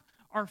 55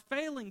 are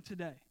failing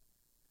today.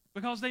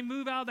 Because they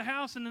move out of the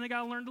house and then they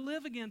got to learn to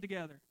live again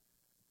together.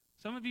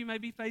 Some of you may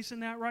be facing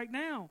that right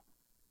now.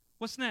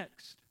 What's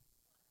next?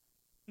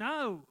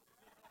 No.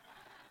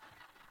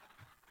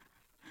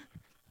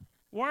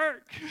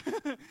 Work.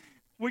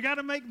 We got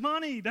to make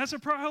money. That's a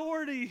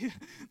priority.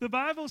 The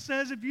Bible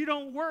says if you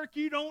don't work,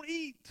 you don't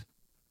eat.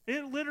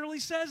 It literally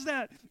says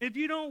that. If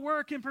you don't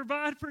work and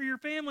provide for your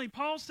family,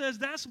 Paul says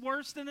that's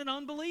worse than an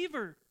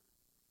unbeliever.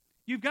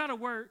 You've got to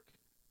work.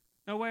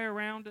 No way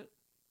around it.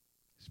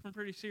 It's some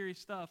pretty serious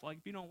stuff.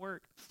 If you don't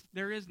work,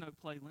 there is no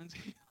play,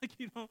 Lindsay.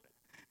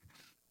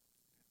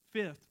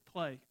 Fifth,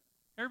 play.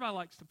 Everybody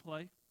likes to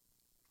play.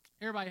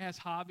 Everybody has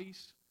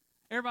hobbies.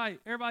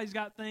 Everybody's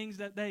got things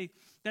that they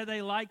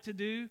like to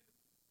do.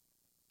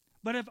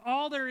 But if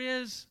all there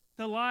is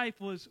to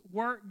life was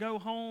work, go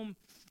home,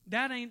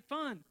 that ain't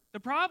fun. The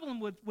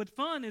problem with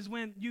fun is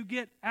when you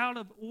get out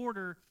of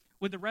order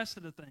with the rest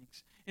of the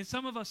things. And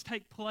some of us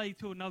take play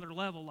to another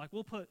level.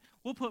 We'll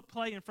put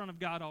play in front of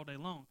God all day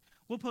long.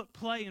 We'll put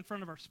play in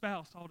front of our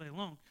spouse all day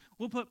long.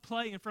 We'll put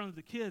play in front of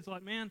the kids.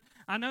 Man,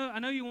 I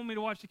know you want me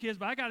to watch the kids,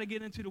 but I got to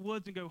get into the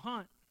woods and go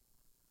hunt.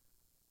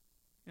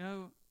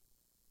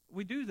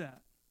 We do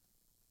that.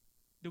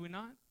 Do we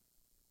not?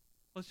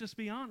 Let's just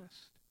be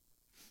honest.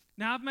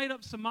 Now, I've made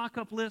up some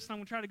mock-up lists, and I'm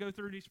going to try to go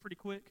through these pretty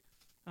quick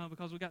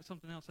because we got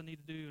something else I need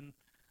to do, and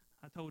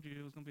I told you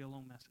it was going to be a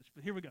long message.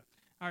 But here we go.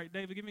 All right,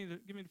 David, give me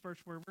the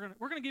first word.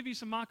 We're going to give you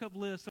some mock-up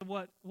lists of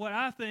what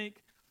I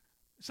think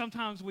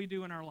sometimes we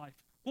do in our life.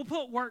 We'll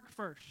put work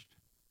first.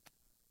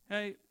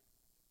 Hey,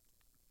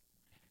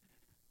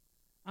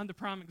 I'm the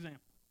prime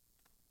example.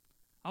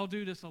 I'll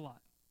do this a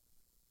lot.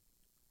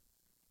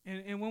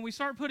 And when we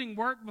start putting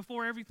work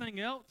before everything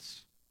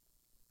else,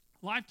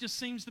 life just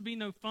seems to be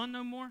no fun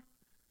no more.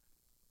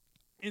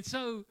 And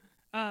so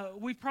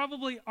we've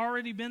probably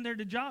already been there.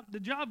 The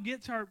job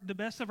gets the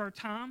best of our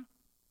time.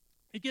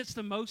 It gets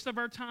the most of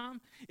our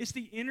time. It's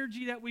the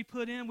energy that we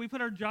put in. We put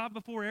our job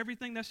before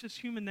everything. That's just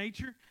human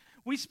nature.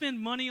 We spend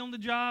money on the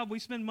job. We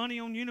spend money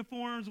on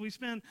uniforms. We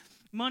spend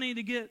money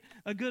to get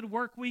a good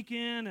work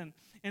weekend.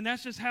 And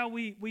that's just how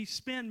we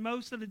spend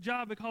most of the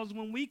job, because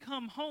when we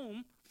come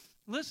home,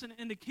 listen,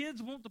 and the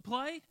kids want to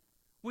play,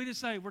 we just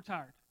say, we're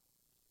tired.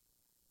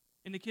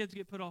 And the kids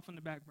get put off on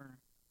the back burner.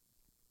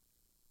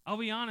 I'll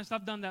be honest,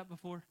 I've done that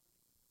before.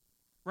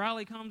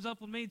 Riley comes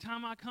up with me.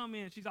 Time I come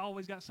in, she's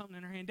always got something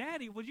in her hand.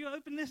 Daddy, would you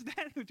open this?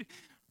 Daddy,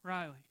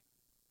 Riley,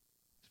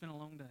 it's been a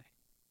long day.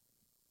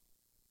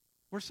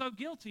 We're so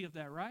guilty of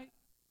that, right?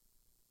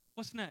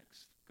 What's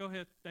next? Go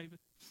ahead, David.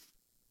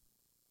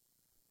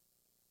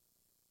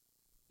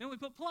 Then we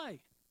put play.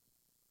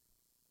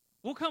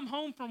 We'll come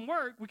home from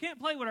work. We can't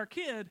play with our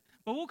kid,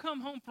 but we'll come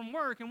home from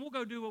work and we'll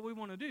go do what we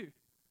want to do.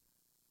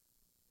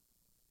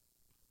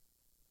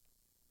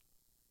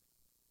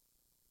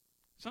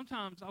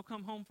 Sometimes I'll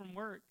come home from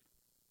work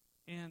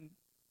and,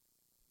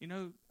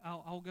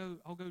 I'll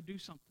go do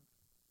something.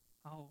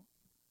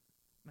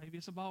 Maybe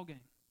it's a ball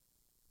game.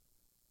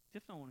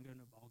 Tiff don't want to go to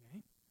a ball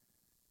game.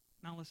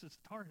 Not unless it's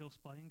Tar Heels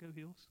playing. Go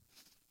Heels.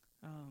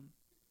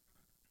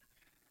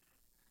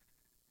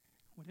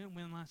 We didn't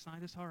win last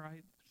night. It's all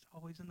right. It's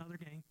always another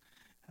game.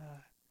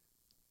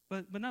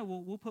 But no,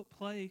 we'll put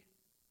play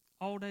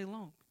all day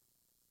long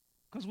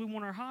because we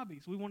want our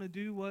hobbies. We want to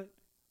do what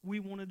we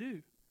want to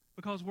do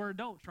because we're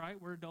adults,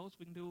 right? We're adults.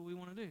 We can do what we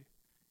want to do.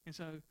 And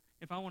so,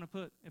 If I want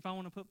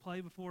to put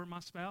play before my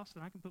spouse,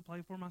 then I can put play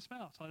before my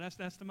spouse. So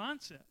that's the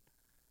mindset.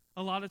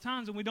 A lot of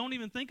times, and we don't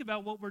even think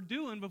about what we're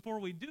doing before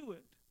we do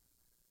it.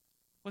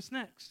 What's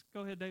next?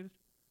 Go ahead, David.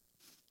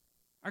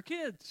 Our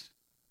kids.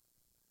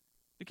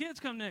 The kids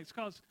come next,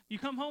 because you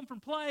come home from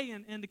play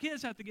and the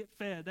kids have to get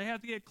fed. They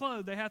have to get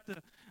clothed. They have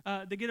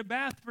to get a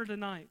bath for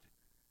tonight.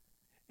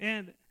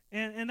 And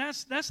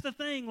that's the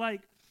thing.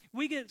 Like,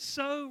 we get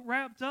so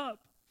wrapped up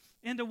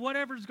into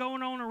whatever's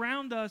going on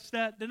around us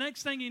that the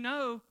next thing you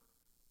know,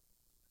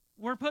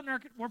 we're putting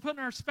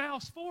our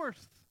spouse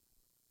fourth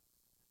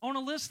on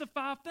a list of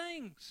 5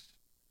 things.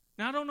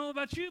 Now, I don't know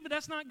about you, but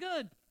that's not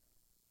good.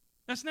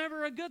 That's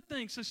never a good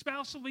thing. So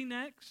spouse will be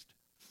next.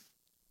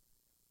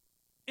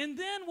 And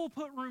then we'll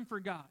put room for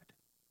God.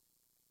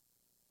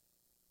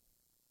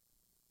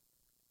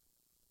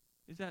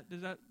 Does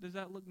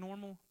that look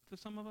normal to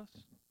some of us?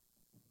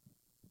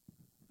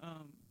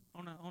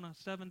 On a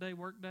 7-day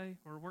work day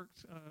or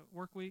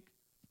work week?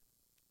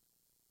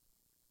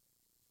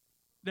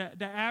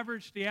 The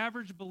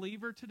average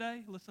believer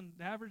today, listen,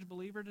 the average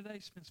believer today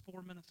spends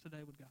 4 minutes a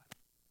day with God.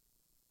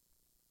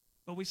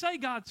 But we say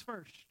God's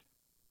first.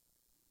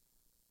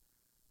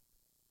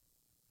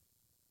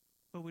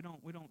 But we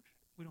don't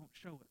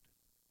show it.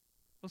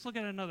 Let's look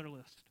at another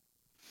list.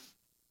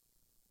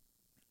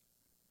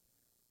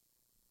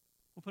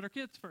 We'll put our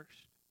kids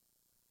first.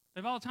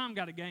 They've all the time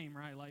got a game,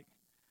 right? Like,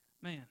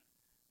 man,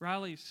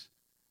 Riley's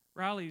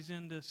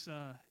in this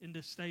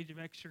stage of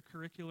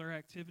extracurricular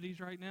activities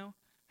right now.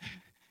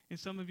 And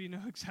some of you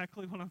know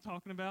exactly what I'm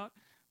talking about.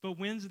 But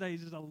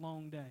Wednesdays is a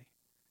long day.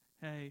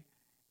 Hey,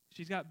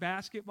 she's got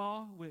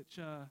basketball, which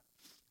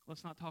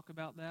let's not talk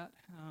about that.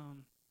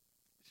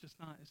 It's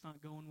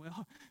not going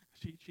well.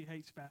 She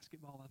hates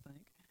basketball, I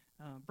think.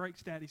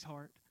 Breaks Daddy's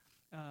heart.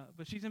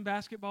 But she's in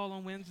basketball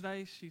on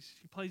Wednesdays. She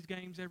plays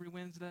games every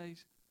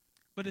Wednesdays.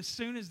 But as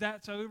soon as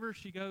that's over,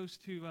 she goes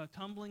to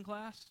tumbling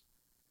class.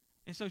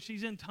 And so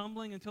she's in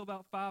tumbling until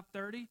about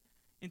 5:30.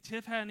 And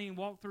Tiff hadn't even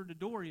walked through the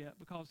door yet,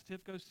 because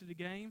Tiff goes to the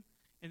game,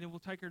 and then we'll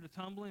take her to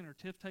tumbling, or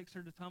Tiff takes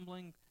her to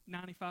tumbling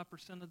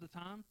 95% of the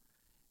time.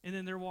 And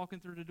then they're walking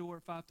through the door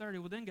at 5:30.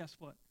 Well, then guess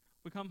what?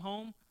 We come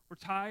home, we're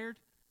tired,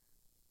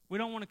 we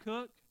don't want to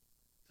cook,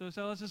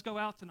 so let's just go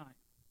out tonight.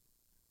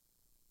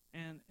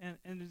 And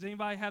does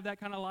anybody have that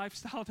kind of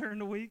lifestyle during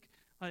the week?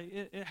 Like,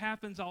 it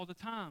happens all the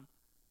time.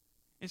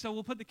 And so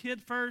we'll put the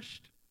kid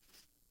first,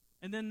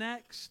 and then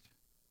next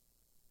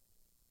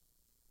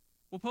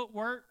we'll put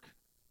work,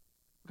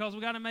 because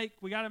we got to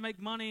make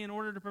money in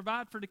order to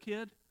provide for the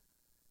kid.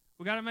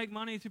 We got to make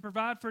money to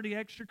provide for the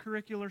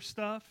extracurricular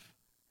stuff.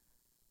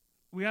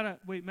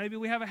 Maybe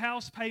we have a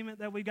house payment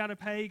that we got to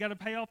pay. Got to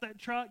pay off that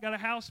truck. Got a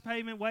house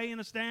payment weighing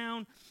us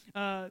down.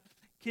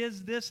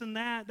 Kids, this and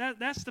that.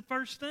 That's the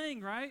first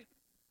thing, right?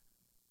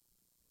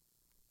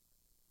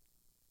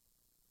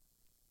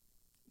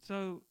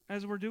 So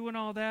as we're doing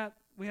all that,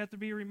 we have to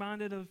be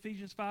reminded of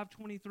Ephesians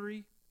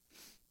 5:23.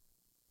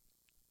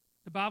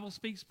 The Bible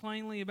speaks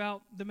plainly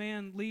about the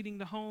man leading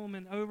the home,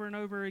 and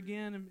over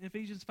again in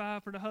Ephesians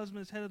 5, for the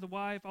husband is head of the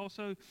wife,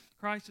 also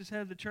Christ is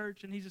head of the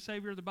church, and he's the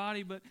Savior of the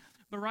body. But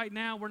right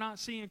now, we're not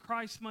seeing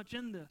Christ much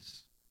in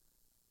this.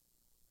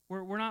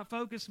 We're not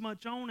focused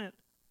much on it.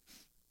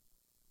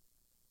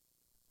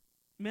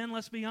 Men,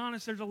 let's be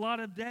honest, there's a lot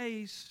of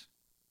days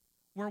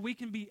where we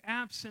can be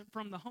absent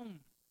from the home.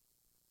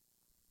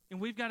 And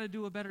we've got to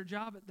do a better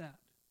job at that.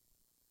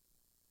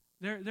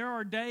 There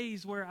are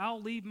days where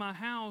I'll leave my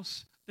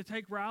house to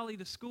take Riley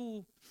to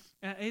school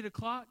at 8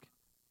 o'clock,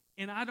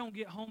 and I don't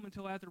get home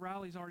until after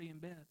Riley's already in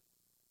bed.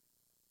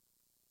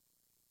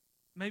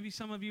 Maybe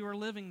some of you are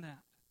living that.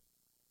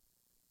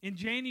 In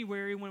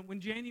January, when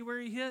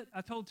January hit,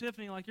 I told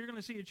Tiffany, like, you're going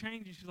to see a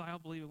change. And she's like, I'll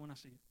believe it when I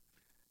see it.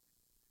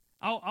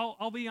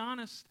 I'll be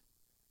honest.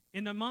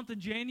 In the month of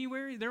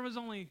January, there was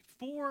only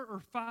 4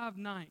 or 5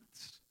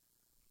 nights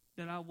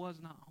that I was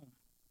not home.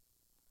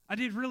 I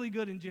did really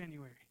good in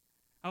January.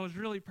 I was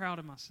really proud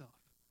of myself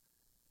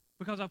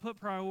because I put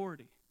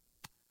priority.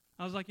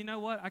 I was like, you know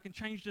what? I can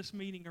change this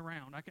meeting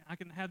around. I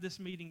can have this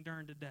meeting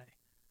during the day.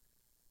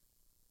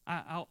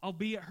 I'll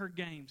be at her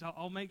games.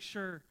 I'll make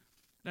sure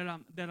that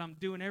I'm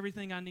doing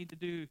everything I need to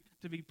do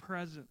to be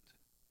present.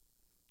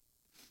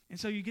 And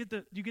so you get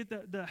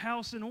the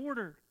house in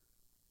order.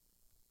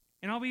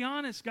 And I'll be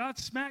honest, God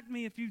smacked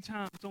me a few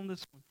times on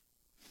this one.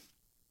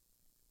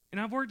 And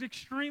I've worked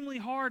extremely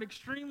hard,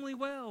 extremely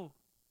well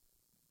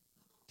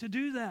to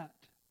do that.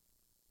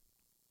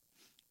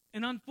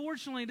 And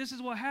unfortunately, this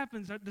is what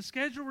happens. The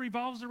schedule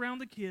revolves around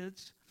the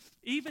kids.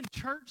 Even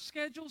church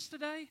schedules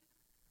today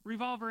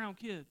revolve around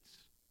kids.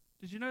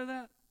 Did you know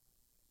that?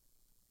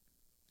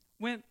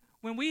 When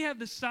we have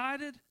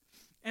decided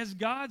as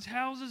God's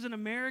houses in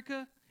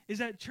America is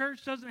that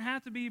church doesn't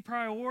have to be a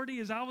priority.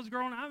 As I was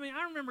growing,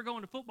 I remember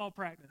going to football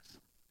practice.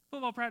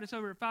 Football practice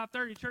over at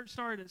 5:30. Church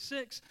started at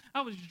 6.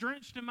 I was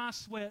drenched in my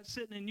sweat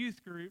sitting in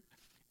youth group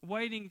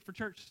waiting for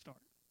church to start.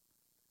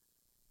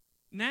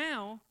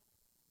 Now,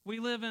 we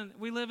live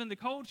in the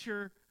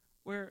culture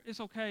where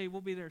it's okay,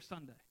 we'll be there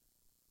Sunday.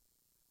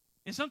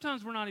 And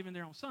sometimes we're not even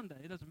there on Sunday.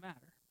 It doesn't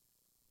matter.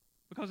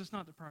 because it's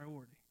not the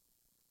priority.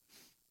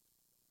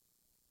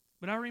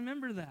 But I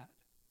remember that.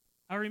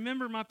 I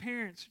remember my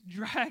parents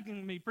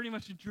pretty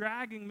much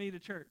dragging me to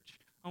church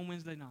on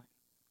Wednesday night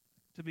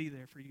to be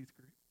there for youth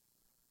group.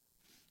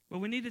 But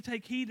we need to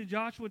take heed to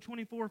Joshua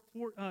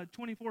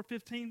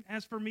 24:15.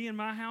 As for me and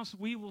my house,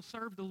 we will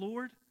serve the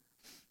Lord.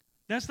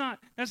 That's not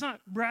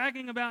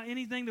bragging about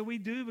anything that we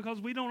do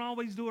because we don't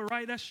always do it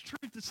right. That's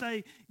truth to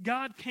say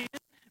God can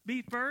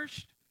be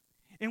first,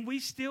 and we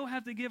still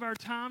have to give our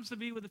times to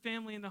be with the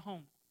family in the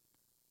home.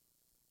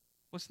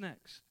 What's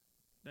next,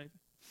 David?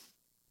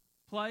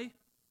 Play.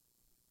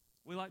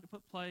 We like to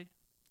put play.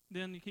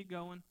 Then you keep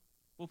going.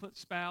 We'll put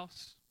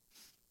spouse.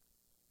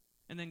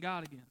 And then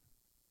God again.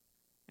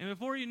 And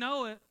before you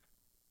know it,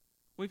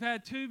 we've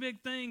had two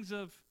big things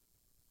of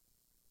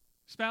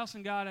spouse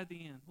and God at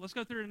the end. Let's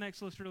go through the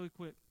next list really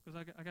quick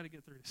because I got to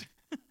get through this.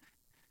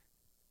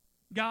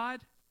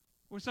 God.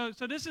 So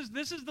this is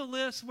the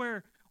list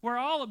where we're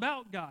all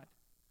about God.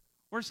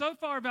 We're so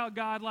far about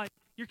God, like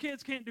your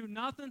kids can't do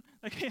nothing.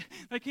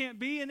 They can't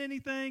be in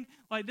anything.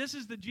 Like this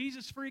is the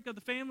Jesus freak of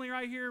the family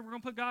right here. We're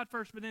gonna put God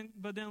first,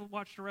 but then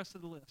watch the rest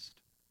of the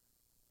list.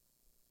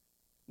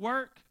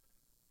 Work,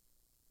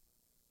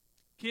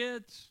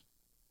 kids,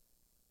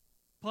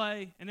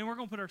 play, and then we're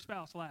gonna put our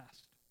spouse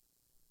last.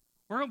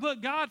 We're gonna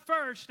put God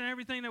first in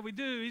everything that we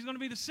do. He's gonna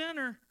be the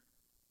center.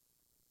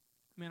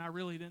 Man, I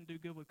really didn't do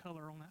good with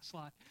color on that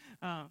slide.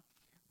 We're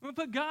gonna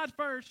put God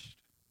first.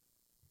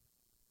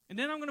 And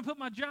then I'm going to put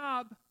my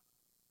job.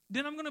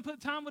 Then I'm going to put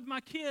time with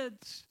my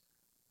kids.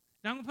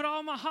 Then I'm going to put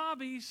all my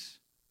hobbies.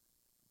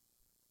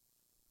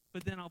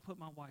 But then I'll put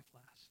my wife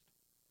last.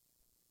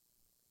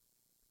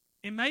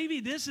 And maybe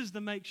this is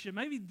the makeshift.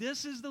 Maybe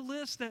this is the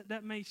list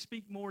that may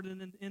speak more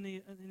than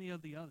any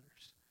of the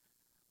others.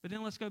 But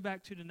then let's go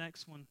back to the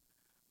next one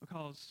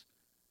because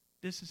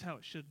this is how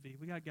it should be.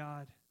 We got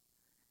God,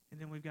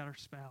 and then we've got our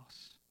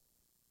spouse,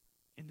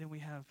 and then we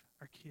have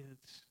our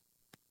kids,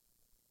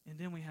 and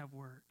then we have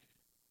work.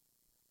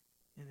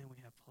 And then we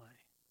have play.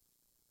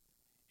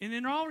 And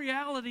in all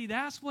reality,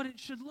 that's what it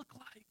should look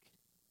like.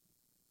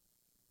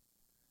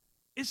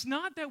 It's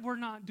not that we're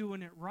not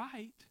doing it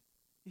right.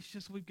 It's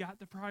just we've got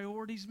the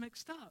priorities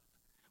mixed up.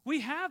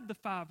 We have the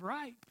 5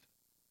 right.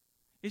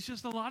 It's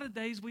just a lot of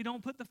days we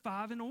don't put the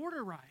 5 in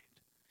order right.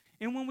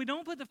 And when we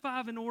don't put the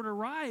 5 in order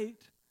right,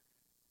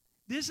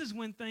 this is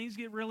when things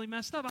get really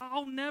messed up.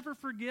 I'll never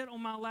forget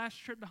on my last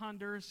trip to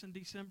Honduras in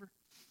December,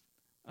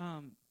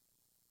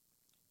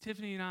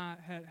 Tiffany and I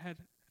had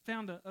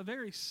found a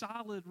very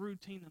solid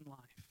routine in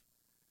life.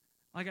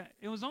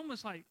 It was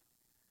almost like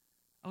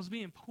I was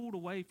being pulled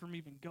away from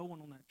even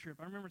going on that trip.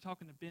 I remember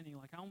talking to Benny,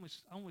 I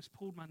almost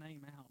pulled my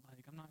name out,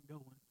 I'm not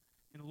going.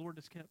 And the Lord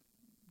just kept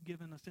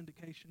giving us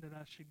indication that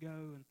I should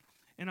go,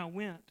 and I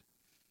went.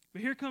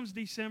 But here comes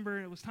December,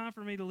 and it was time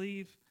for me to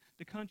leave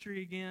the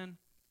country again.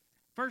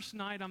 First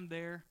night I'm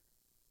there,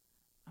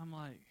 I'm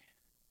like,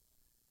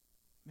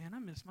 man, I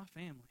miss my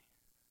family.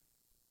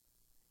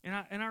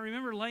 And I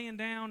remember laying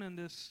down in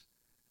this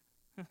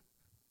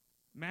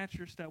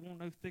mattress that won't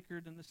no thicker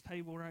than this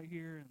table right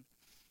here,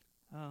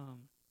 and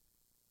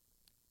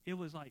it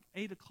was like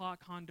 8 o'clock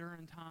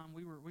Honduran time.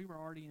 We were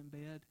already in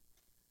bed,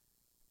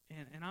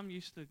 and I'm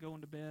used to going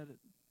to bed at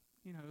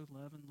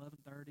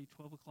 11:30,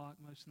 12 o'clock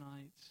most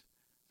nights.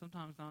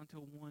 Sometimes not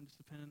until 1, just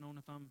depending on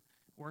if I'm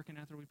working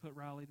after we put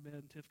Riley to bed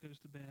and Tiff goes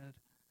to bed.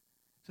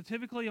 So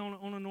typically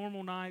on a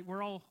normal night,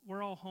 we're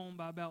all home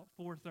by about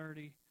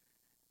 4:30.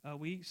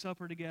 We eat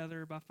supper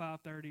together by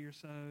 5:30 or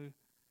so.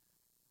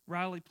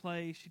 Riley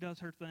plays. She does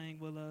her thing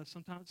with us.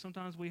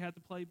 Sometimes we have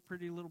to play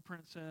Pretty Little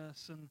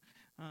Princess, and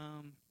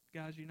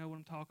guys, you know what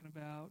I'm talking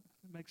about.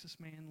 It makes us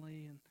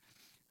manly.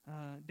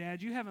 And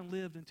Dad, you haven't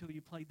lived until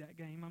you played that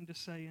game. I'm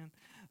just saying.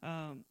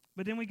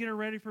 But then we get her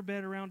ready for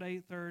bed around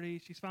 8:30.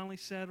 She's finally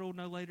settled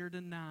no later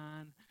than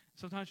 9.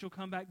 Sometimes she'll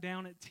come back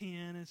down at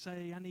 10 and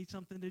say, I need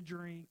something to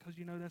drink, because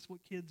that's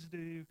what kids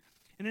do.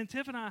 And then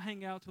Tiff and I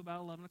hang out till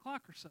about 11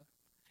 o'clock or so.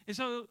 And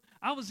so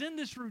I was in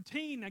this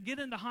routine. I get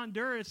into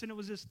Honduras, and it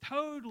was just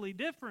totally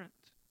different.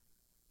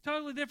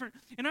 Totally different.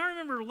 And I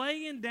remember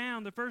laying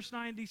down the first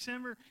night in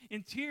December,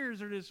 and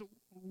tears are just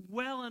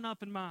welling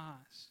up in my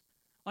eyes.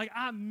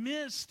 I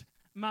missed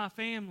my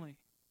family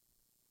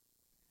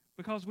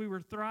because we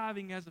were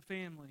thriving as a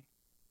family,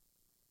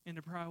 and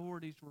the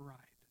priorities were right.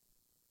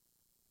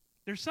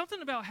 There's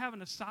something about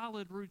having a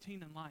solid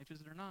routine in life, is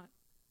there not?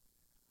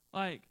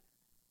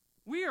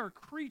 We are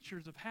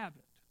creatures of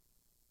habit.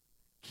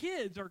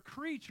 Kids are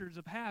creatures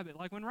of habit.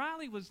 When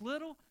Riley was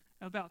little,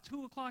 at about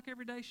 2 o'clock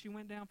every day, she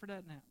went down for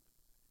that nap.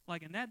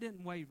 And that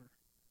didn't waver.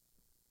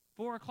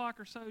 4 o'clock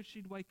or so,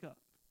 she'd wake up.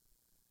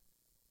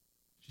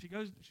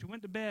 She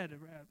went to bed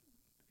around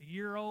a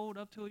year old,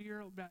 up to a year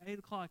old, about 8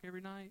 o'clock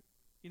every night.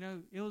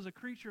 It was a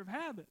creature of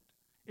habit.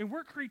 And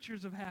we're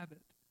creatures of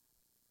habit.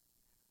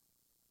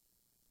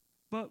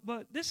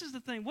 But this is the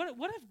thing. What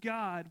if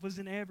God was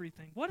in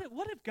everything? What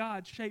if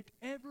God shaped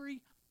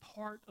every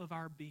part of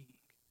our being?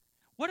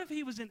 What if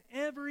he was in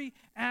every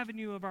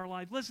avenue of our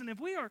life? Listen, if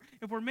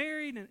we're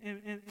married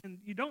and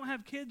you don't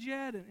have kids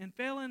yet and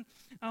failing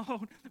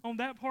on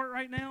that part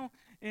right now,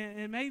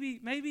 and maybe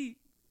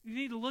you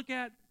need to look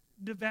at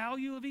the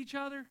value of each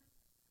other.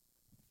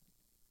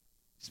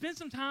 Spend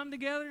some time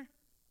together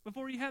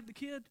before you have the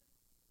kid.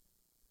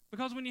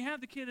 Because when you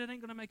have the kid, it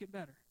ain't going to make it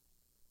better.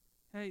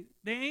 Okay?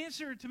 The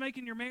answer to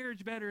making your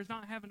marriage better is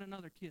not having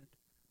another kid.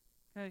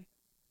 Okay?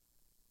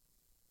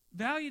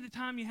 Value the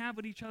time you have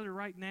with each other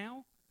right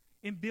now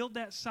and build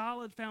that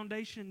solid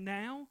foundation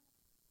now.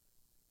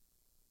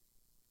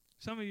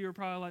 Some of you are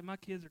probably like, my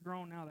kids are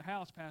grown out of the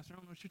house, Pastor. I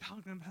don't know what you're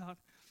talking about.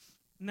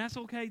 And that's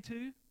okay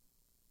too.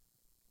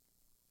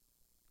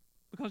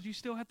 Because you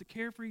still have to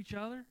care for each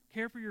other,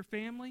 care for your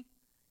family.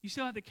 You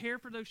still have to care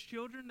for those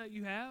children that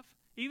you have,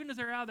 even if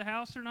they're out of the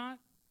house or not.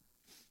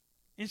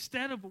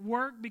 Instead of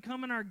work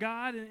becoming our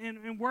God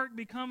and work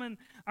becoming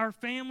our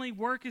family,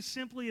 work is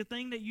simply a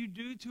thing that you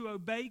do to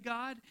obey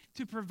God,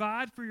 to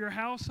provide for your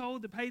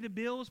household, to pay the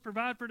bills,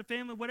 provide for the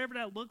family, whatever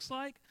that looks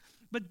like.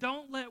 But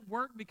don't let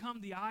work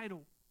become the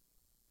idol.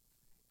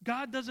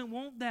 God doesn't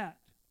want that.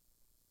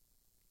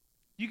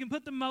 You can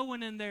put the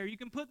mowing in there. You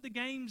can put the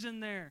games in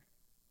there.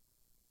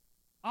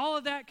 All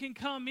of that can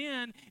come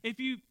in if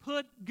you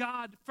put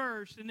God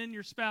first, and then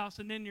your spouse,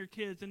 and then your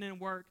kids, and then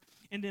work,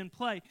 and then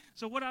play.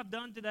 So what I've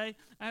done today,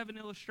 I have an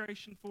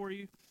illustration for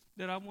you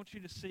that I want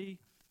you to see.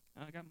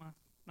 I got my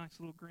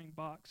nice little green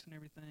box and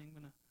everything. I'm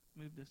going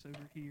to move this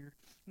over here.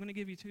 I'm going to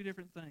give you two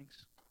different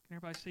things. Can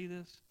everybody see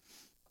this?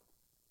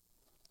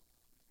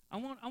 I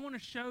want to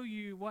show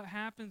you what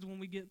happens when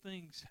we get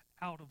things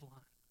out of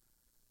line.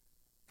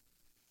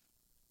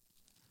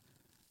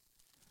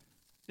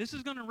 This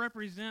is going to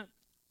represent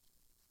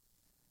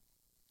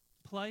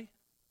play,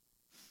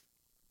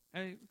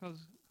 because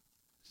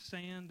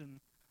sand,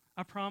 and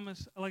I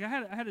promise, like I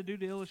had to do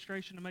the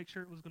illustration to make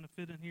sure it was going to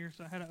fit in here,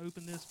 so I had to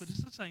open this, but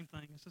it's the same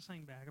thing. It's the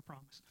same bag, I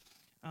promise.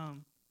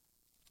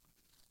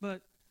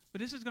 But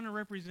this is going to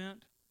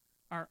represent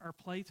our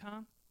play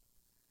time.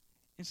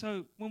 And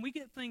so when we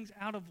get things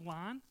out of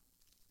line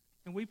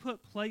and we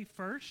put play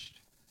first,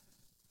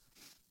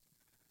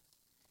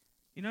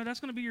 that's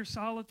going to be your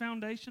solid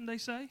foundation, they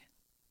say.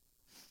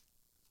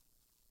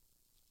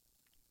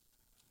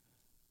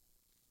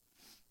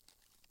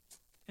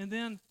 And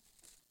then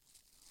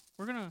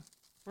we're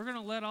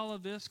gonna let all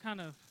of this kind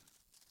of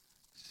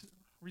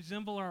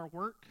resemble our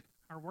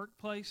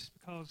workplace,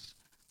 because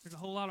there's a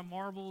whole lot of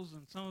marbles,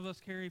 and some of us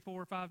carry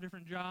 4 or 5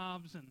 different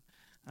jobs, and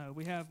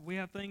we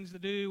have things to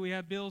do, we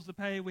have bills to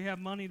pay, we have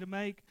money to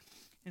make,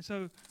 and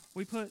so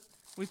we put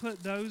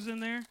those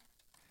in there,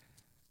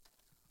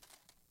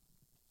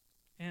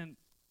 and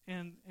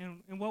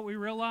what we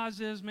realize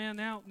is, man,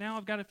 now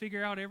I've got to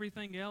figure out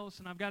everything else,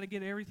 and I've got to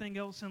get everything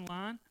else in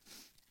line,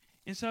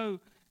 and so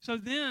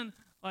then,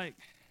 like,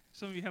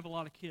 some of you have a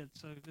lot of kids,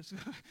 so this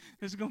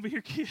is going to be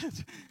your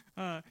kids.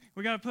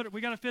 We got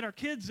to fit our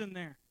kids in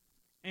there,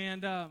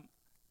 and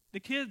the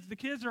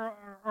kids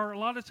are a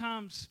lot of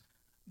times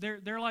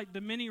they're like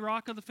the mini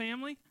rock of the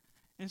family,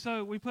 and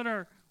so we put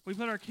our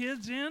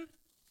kids in.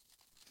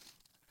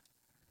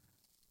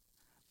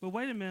 But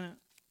wait a minute,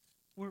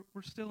 we're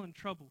still in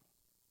trouble,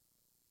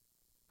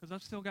 because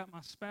I've still got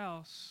my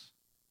spouse,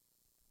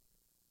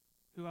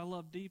 who I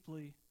love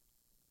deeply.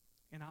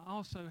 And I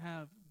also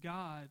have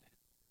God,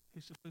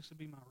 who's supposed to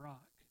be my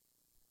rock.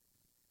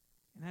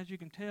 And as you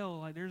can tell,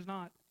 like, there's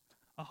not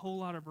a whole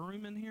lot of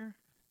room in here.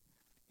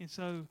 And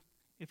so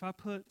if I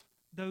put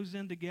those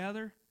in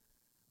together,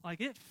 like,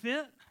 it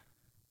fit,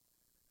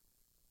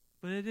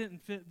 but it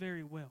didn't fit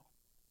very well.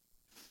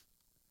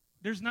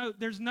 There's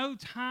no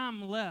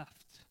time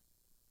left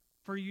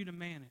for you to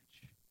manage.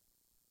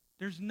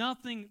 There's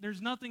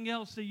nothing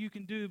else that you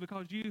can do,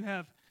 because you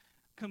have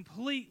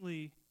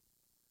completely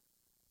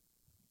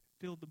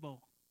filled the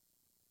bowl.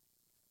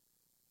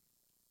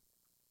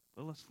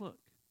 But let's look.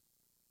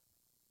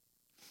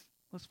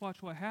 Let's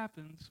watch what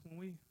happens when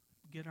we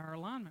get our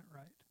alignment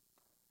right.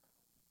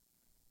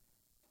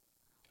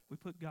 We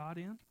put God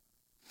in.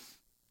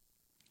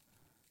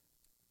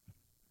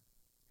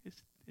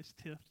 It's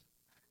tipped.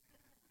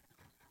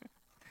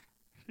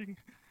 She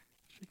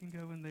can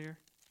go in there.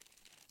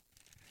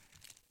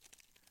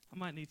 I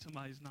might need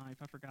somebody's knife.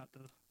 I forgot to.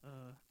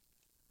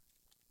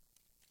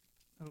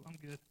 I'm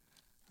good.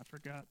 I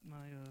forgot my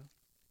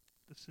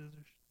the scissors.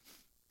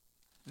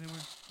 And then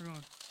we're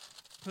going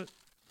to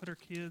put our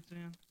kids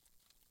in.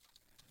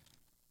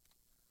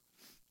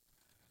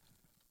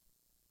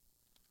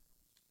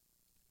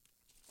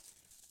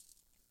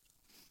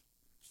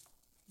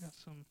 Got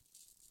some.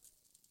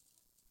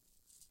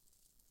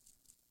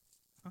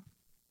 Huh?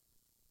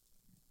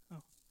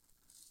 Oh.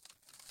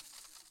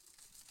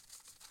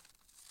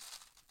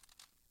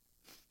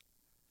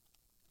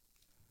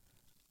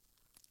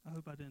 I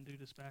hope I didn't do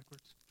this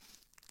backwards.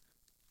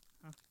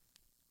 Huh?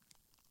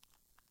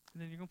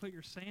 And then you're gonna put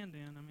your sand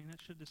in. I mean,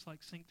 that should just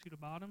like sink to the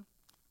bottom.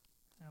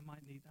 I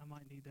might need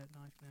that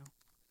knife now.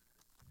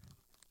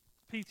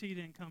 PT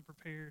didn't come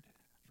prepared.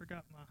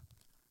 Forgot my.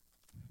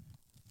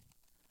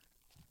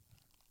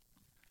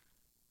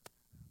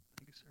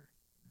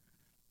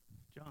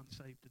 John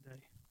saved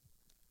today.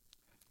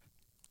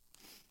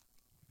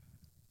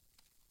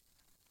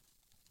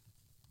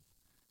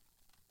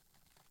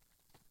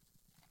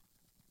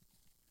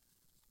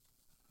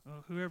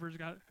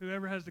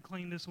 Whoever has to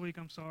clean this week,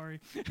 I'm sorry.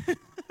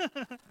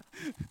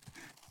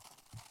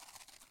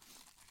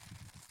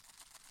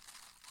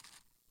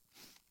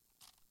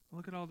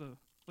 Look at all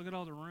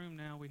the room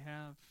now we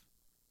have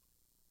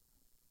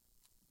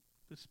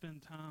to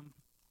spend time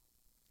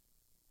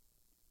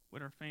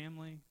with our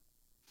family,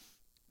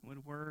 with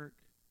work,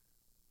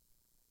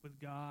 with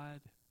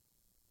God,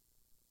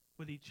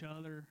 with each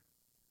other.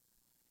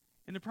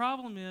 And the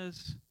problem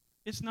is,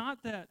 it's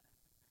not that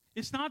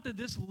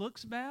this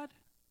looks bad.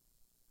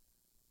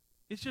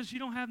 It's just you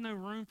don't have no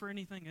room for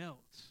anything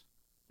else.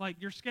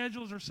 Like your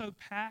schedules are so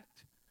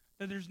packed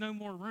that there's no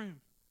more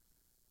room.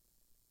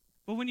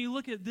 But when you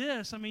look at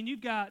this, I mean,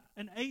 you've got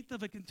an eighth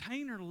of a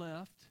container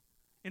left.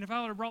 And if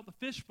I would have brought the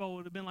fishbowl, it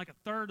would have been like a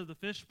third of the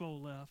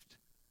fishbowl left.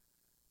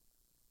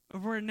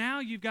 Where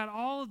now you've got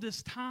all of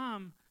this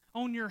time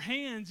on your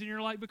hands, and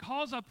you're like,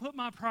 because I put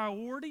my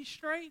priorities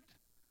straight,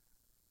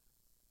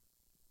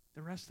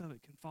 the rest of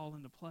it can fall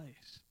into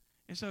place.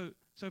 And so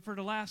for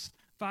the last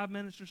 5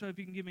 minutes or so, if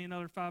you can give me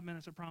another 5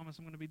 minutes, I promise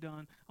I'm going to be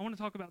done. I want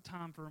to talk about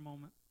time for a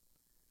moment.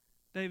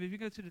 Dave, if you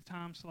go to the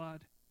time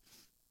slide.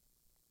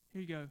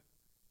 Here you go.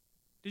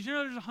 Did you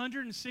know there's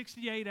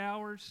 168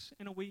 hours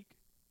in a week?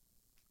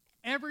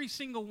 Every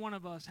single one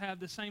of us have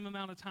the same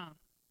amount of time.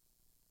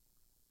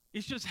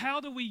 It's just how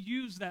do we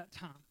use that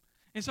time?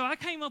 And so I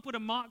came up with a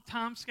mock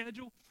time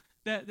schedule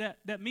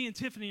that me and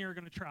Tiffany are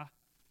going to try.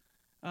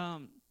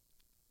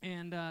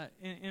 And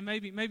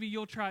maybe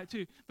you'll try it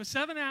too. But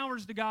 7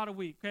 hours to God a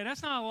week. Okay,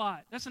 that's not a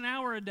lot. That's an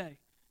hour a day.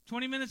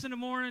 20 minutes in the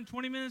morning,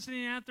 20 minutes in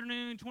the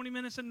afternoon, 20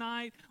 minutes at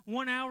night,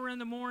 1 hour in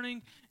the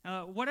morning,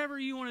 whatever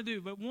you want to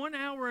do. But 1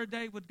 hour a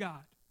day with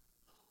God.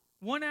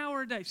 1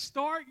 hour a day.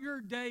 Start your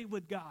day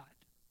with God.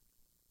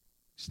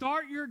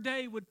 Start your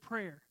day with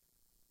prayer.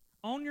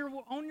 On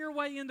your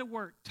way into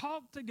work,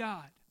 talk to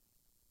God.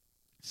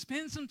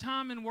 Spend some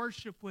time in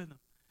worship with Him.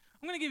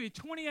 I'm going to give you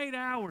 28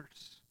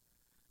 hours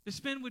to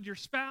spend with your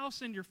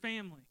spouse and your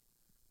family.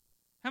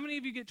 How many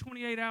of you get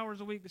 28 hours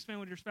a week to spend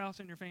with your spouse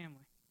and your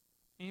family?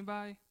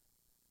 Anybody?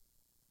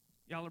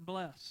 Y'all are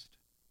blessed.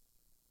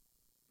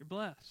 You're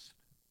blessed.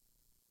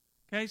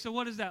 Okay, so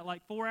what is that,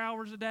 like 4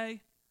 hours a day?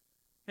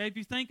 Okay, if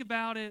you think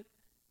about it,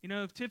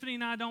 if Tiffany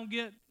and I don't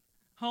get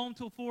home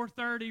till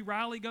 4:30,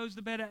 Riley goes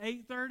to bed at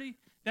 8:30,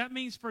 that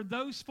means for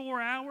those 4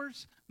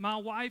 hours, my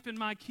wife and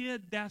my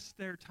kid, that's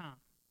their time.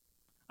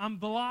 I'm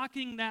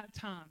blocking that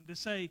time to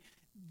say,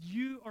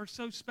 you are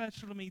so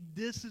special to me,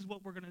 this is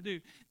what we're going to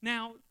do.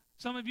 Now,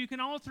 some of you can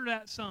alter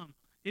that some.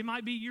 It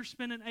might be you're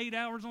spending 8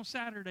 hours on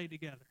Saturday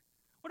together.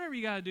 Whatever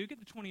you got to do, get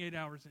the 28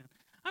 hours in.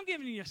 I'm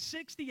giving you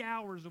 60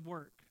 hours of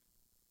work.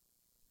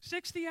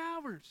 60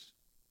 hours.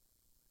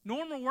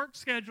 Normal work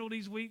schedule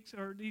these weeks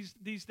or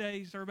these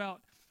days are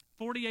about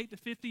 48 to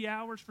 50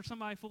 hours for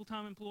somebody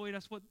full-time employee.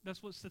 That's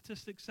what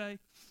statistics say.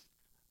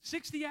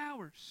 60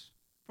 hours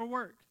for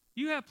work.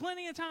 You have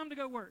plenty of time to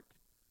go work.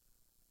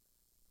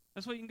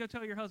 That's what you can go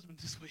tell your husband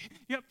this week.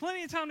 You have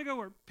plenty of time to go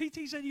work.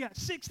 PT said you got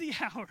 60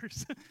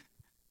 hours.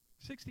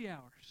 60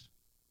 hours.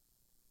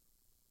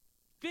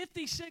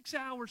 56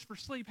 hours for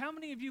sleep. How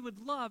many of you would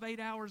love 8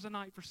 hours a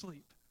night for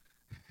sleep?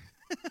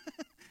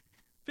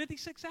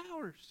 56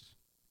 hours.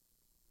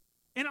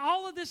 And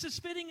all of this is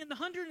fitting in the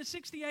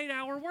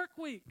 168-hour work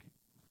week.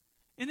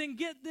 And then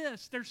get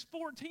this, there's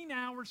 14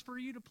 hours for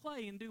you to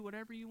play and do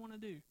whatever you want to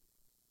do.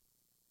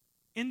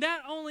 And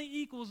that only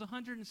equals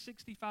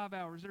 165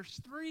 hours. There's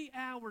 3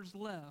 hours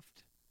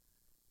left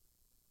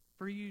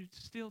for you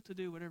still to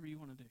do whatever you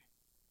want to do.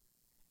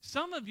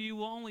 Some of you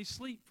will only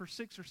sleep for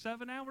 6 or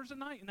 7 hours a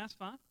night, and that's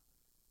fine.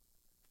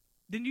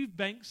 Then you've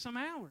banked some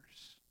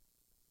hours.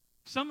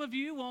 Some of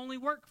you will only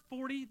work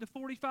 40 to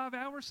 45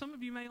 hours. Some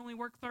of you may only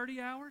work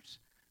 30 hours.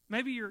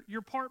 Maybe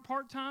you're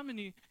part-time and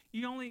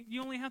you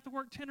only have to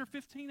work 10 or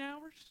 15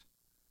 hours.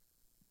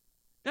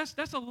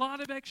 That's a lot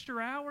of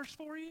extra hours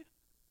for you.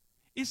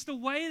 It's the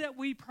way that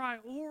we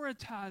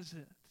prioritize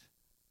it.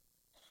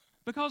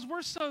 Because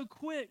we're so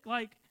quick,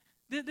 like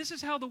this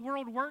is how the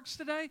world works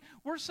today.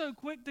 We're so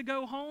quick to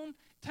go home,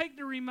 take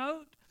the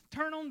remote,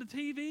 turn on the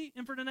TV,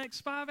 and for the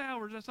next 5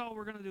 hours, that's all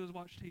we're going to do is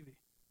watch TV.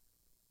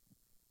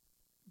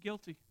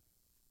 Guilty.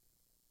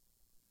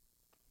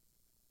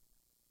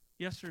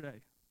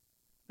 Yesterday,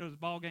 there was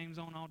ball games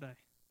on all day.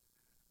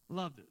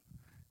 Loved it.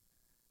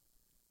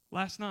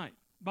 Last night,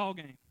 ball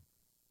game.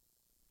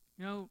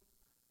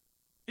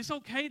 It's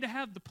okay to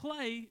have the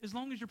play as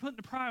long as you're putting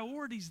the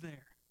priorities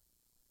there.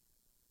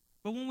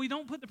 But when we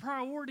don't put the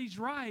priorities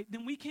right,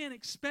 then we can't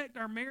expect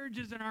our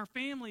marriages and our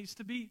families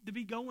to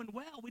be going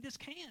well. We just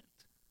can't.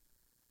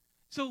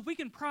 So if we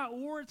can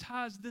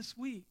prioritize this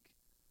week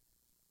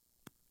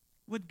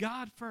with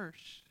God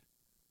first,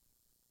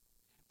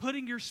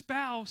 putting your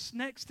spouse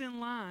next in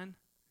line,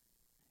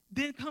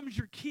 then comes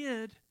your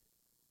kid,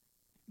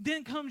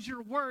 then comes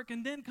your work,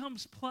 and then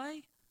comes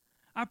play,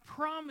 I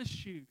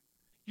promise you,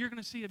 you're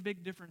going to see a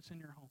big difference in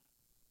your home.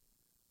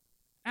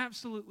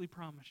 Absolutely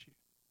promise you.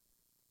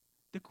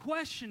 The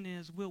question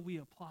is, will we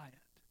apply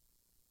it?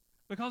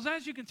 Because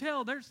as you can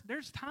tell,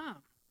 there's time.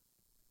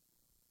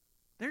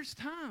 There's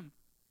time.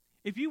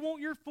 If you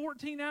want your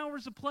 14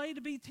 hours of play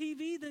to be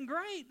TV, then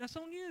great. That's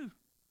on you.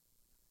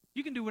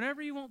 You can do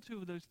whatever you want to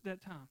with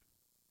that time.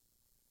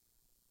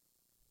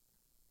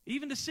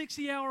 Even the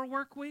 60-hour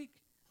work week.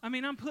 I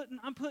mean, I'm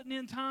putting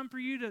in time for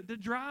you to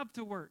drive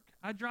to work.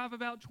 I drive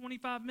about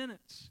 25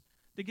 minutes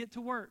to get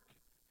to work.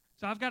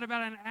 So I've got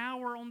about an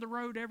hour on the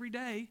road every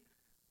day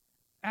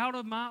out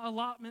of my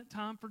allotment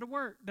time for the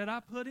work that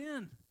I put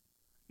in.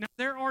 Now,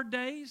 there are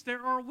days,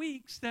 there are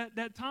weeks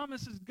that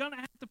Thomas is going to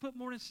have to put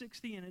more than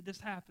 60 in. It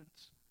just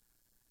happens.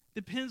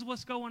 Depends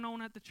what's going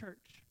on at the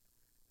church.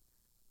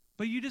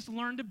 But you just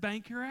learn to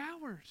bank your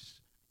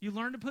hours. You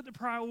learn to put the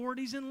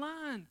priorities in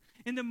line.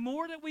 And the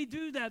more that we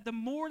do that, the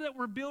more that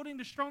we're building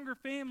the stronger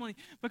family.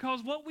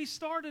 Because what we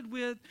started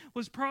with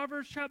was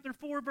Proverbs chapter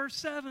 4, verse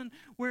 7,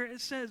 where it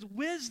says,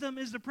 wisdom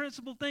is the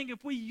principal thing.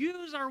 If we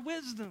use our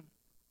wisdom,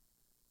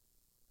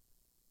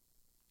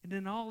 and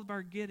in all of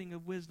our getting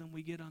of wisdom,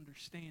 we get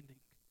understanding,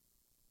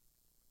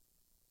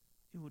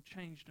 it will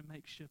change the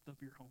makeshift of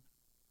your home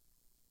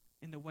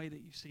in the way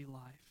that you see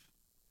life.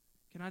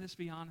 Can I just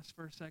be honest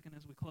for a second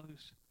as we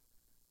close?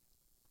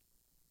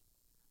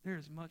 There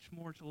is much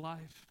more to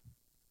life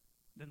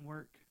than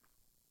work.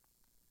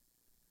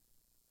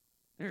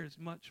 There is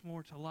much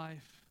more to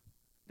life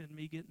than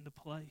me getting to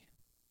play.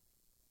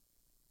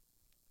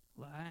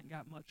 Well, I ain't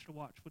got much to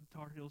watch with the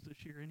Tar Heels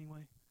this year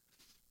anyway.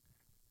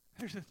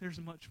 There's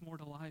much more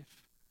to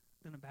life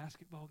than a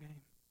basketball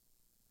game.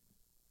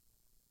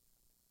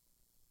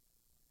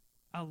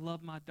 I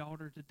love my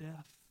daughter to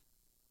death,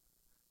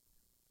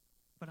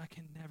 but I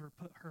can never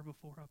put her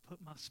before I put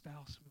my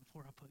spouse and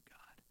before I put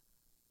God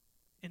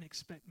and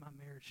expect my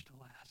marriage to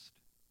last.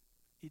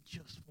 It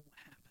just won't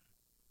happen.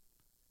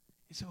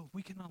 And so if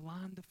we can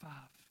align the 5,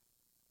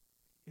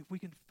 if we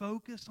can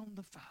focus on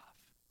the 5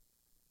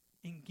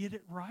 and get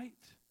it right,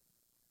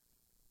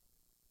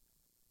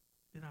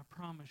 then I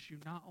promise you,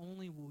 not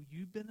only will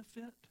you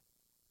benefit,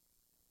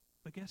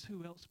 but guess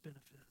who else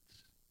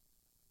benefits?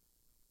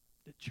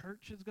 The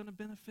church is going to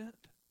benefit.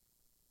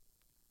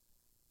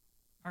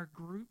 Our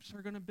groups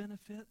are going to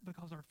benefit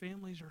because our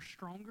families are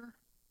stronger.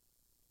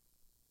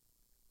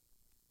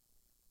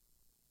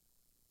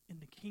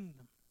 And the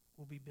kingdom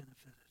will be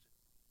benefited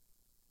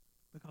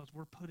because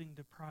we're putting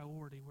the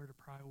priority where the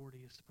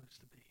priority is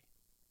supposed to be.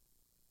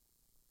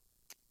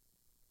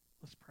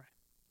 Let's pray.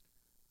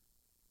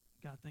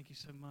 God, thank you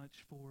so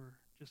much for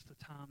just the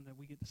time that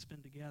we get to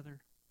spend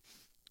together.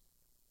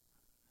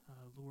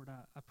 Lord,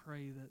 I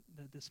pray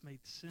that this made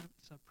sense.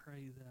 I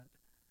pray that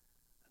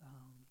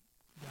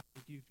God,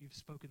 you've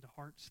spoken to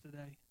hearts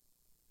today.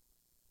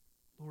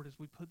 Lord, as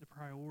we put the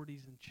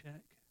priorities in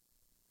check,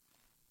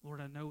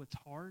 Lord, I know it's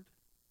hard.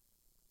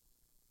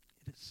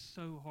 It is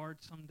so hard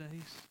some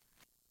days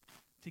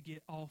to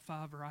get all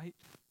 5 right.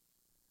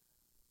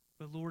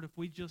 But Lord, if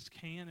we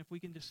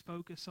can just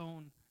focus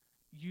on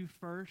you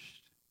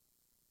first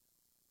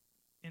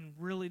and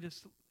really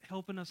just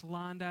helping us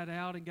line that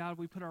out. And God,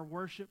 we put our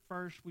worship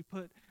first. We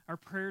put our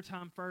prayer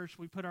time first.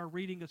 We put our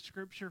reading of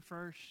Scripture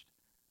first.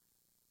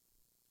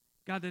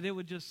 God, that it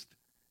would just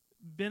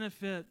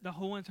benefit the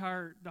whole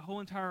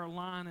entire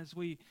line as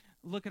we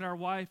look at our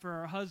wife or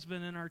our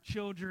husband and our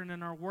children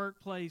and our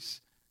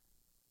workplace.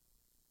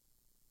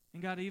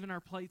 And God, even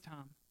our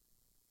playtime.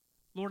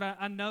 Lord,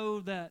 I know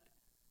that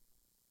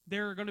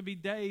there are going to be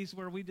days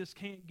where we just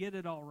can't get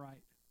it all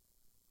right.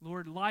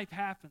 Lord, life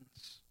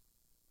happens.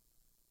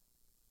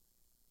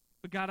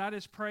 But God, I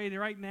just pray that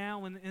right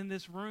now in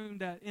this room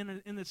that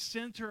in the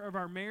center of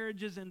our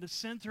marriages, in the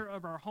center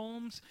of our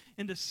homes,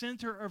 in the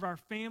center of our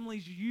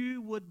families,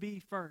 you would be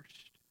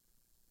first.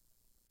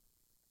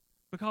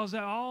 Because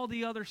all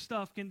the other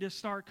stuff can just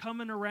start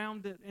coming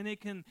around it, and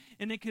it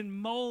can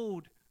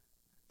mold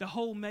the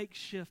whole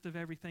makeshift of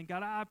everything.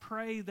 God, I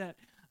pray that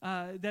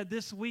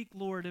this week,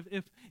 Lord,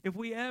 if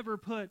we ever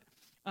put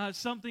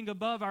something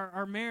above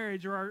our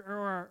marriage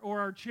or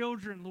our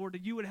children, Lord,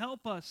 that you would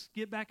help us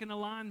get back in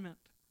alignment.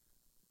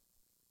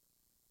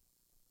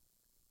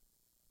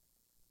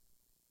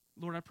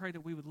 Lord, I pray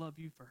that we would love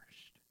you first.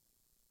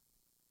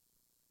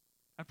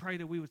 I pray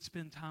that we would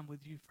spend time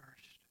with you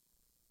first.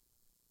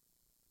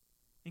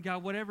 And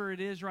God, whatever it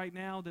is right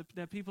now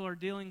that people are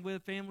dealing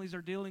with, families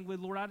are dealing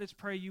with, Lord, I just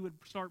pray you would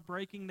start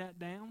breaking that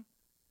down.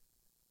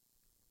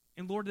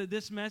 And Lord, that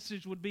this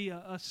message would be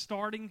a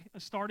starting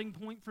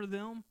point for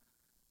them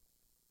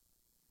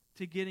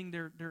to getting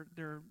their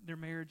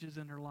marriages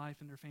and their life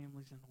and their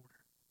families in order.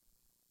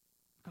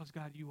 Because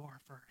God, you are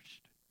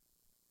first.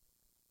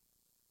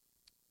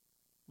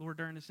 Lord,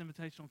 during this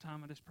invitational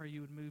time, I just pray you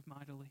would move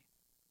mightily.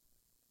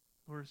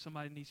 Lord, if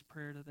somebody needs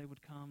prayer, that they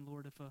would come.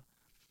 Lord,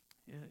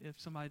 if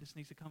somebody just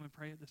needs to come and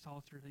pray at this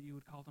altar, that you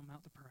would call them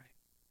out to pray.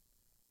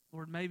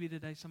 Lord, maybe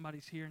today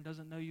somebody's here and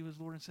doesn't know you as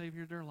Lord and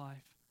Savior of their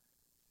life.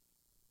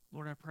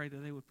 Lord, I pray that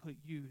they would put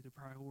you the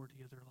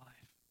priority of their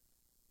life.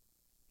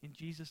 In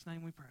Jesus'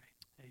 name we pray.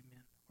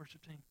 Amen.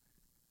 Worship team.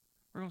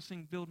 We're going to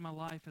sing Build My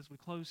Life as we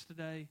close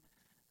today.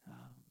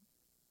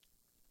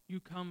 You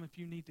come if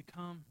you need to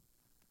come.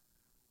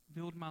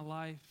 Build my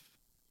life.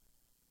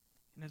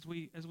 And as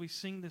we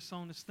sing this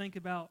song, just think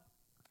about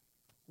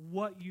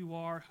what you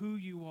are, who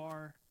you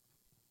are,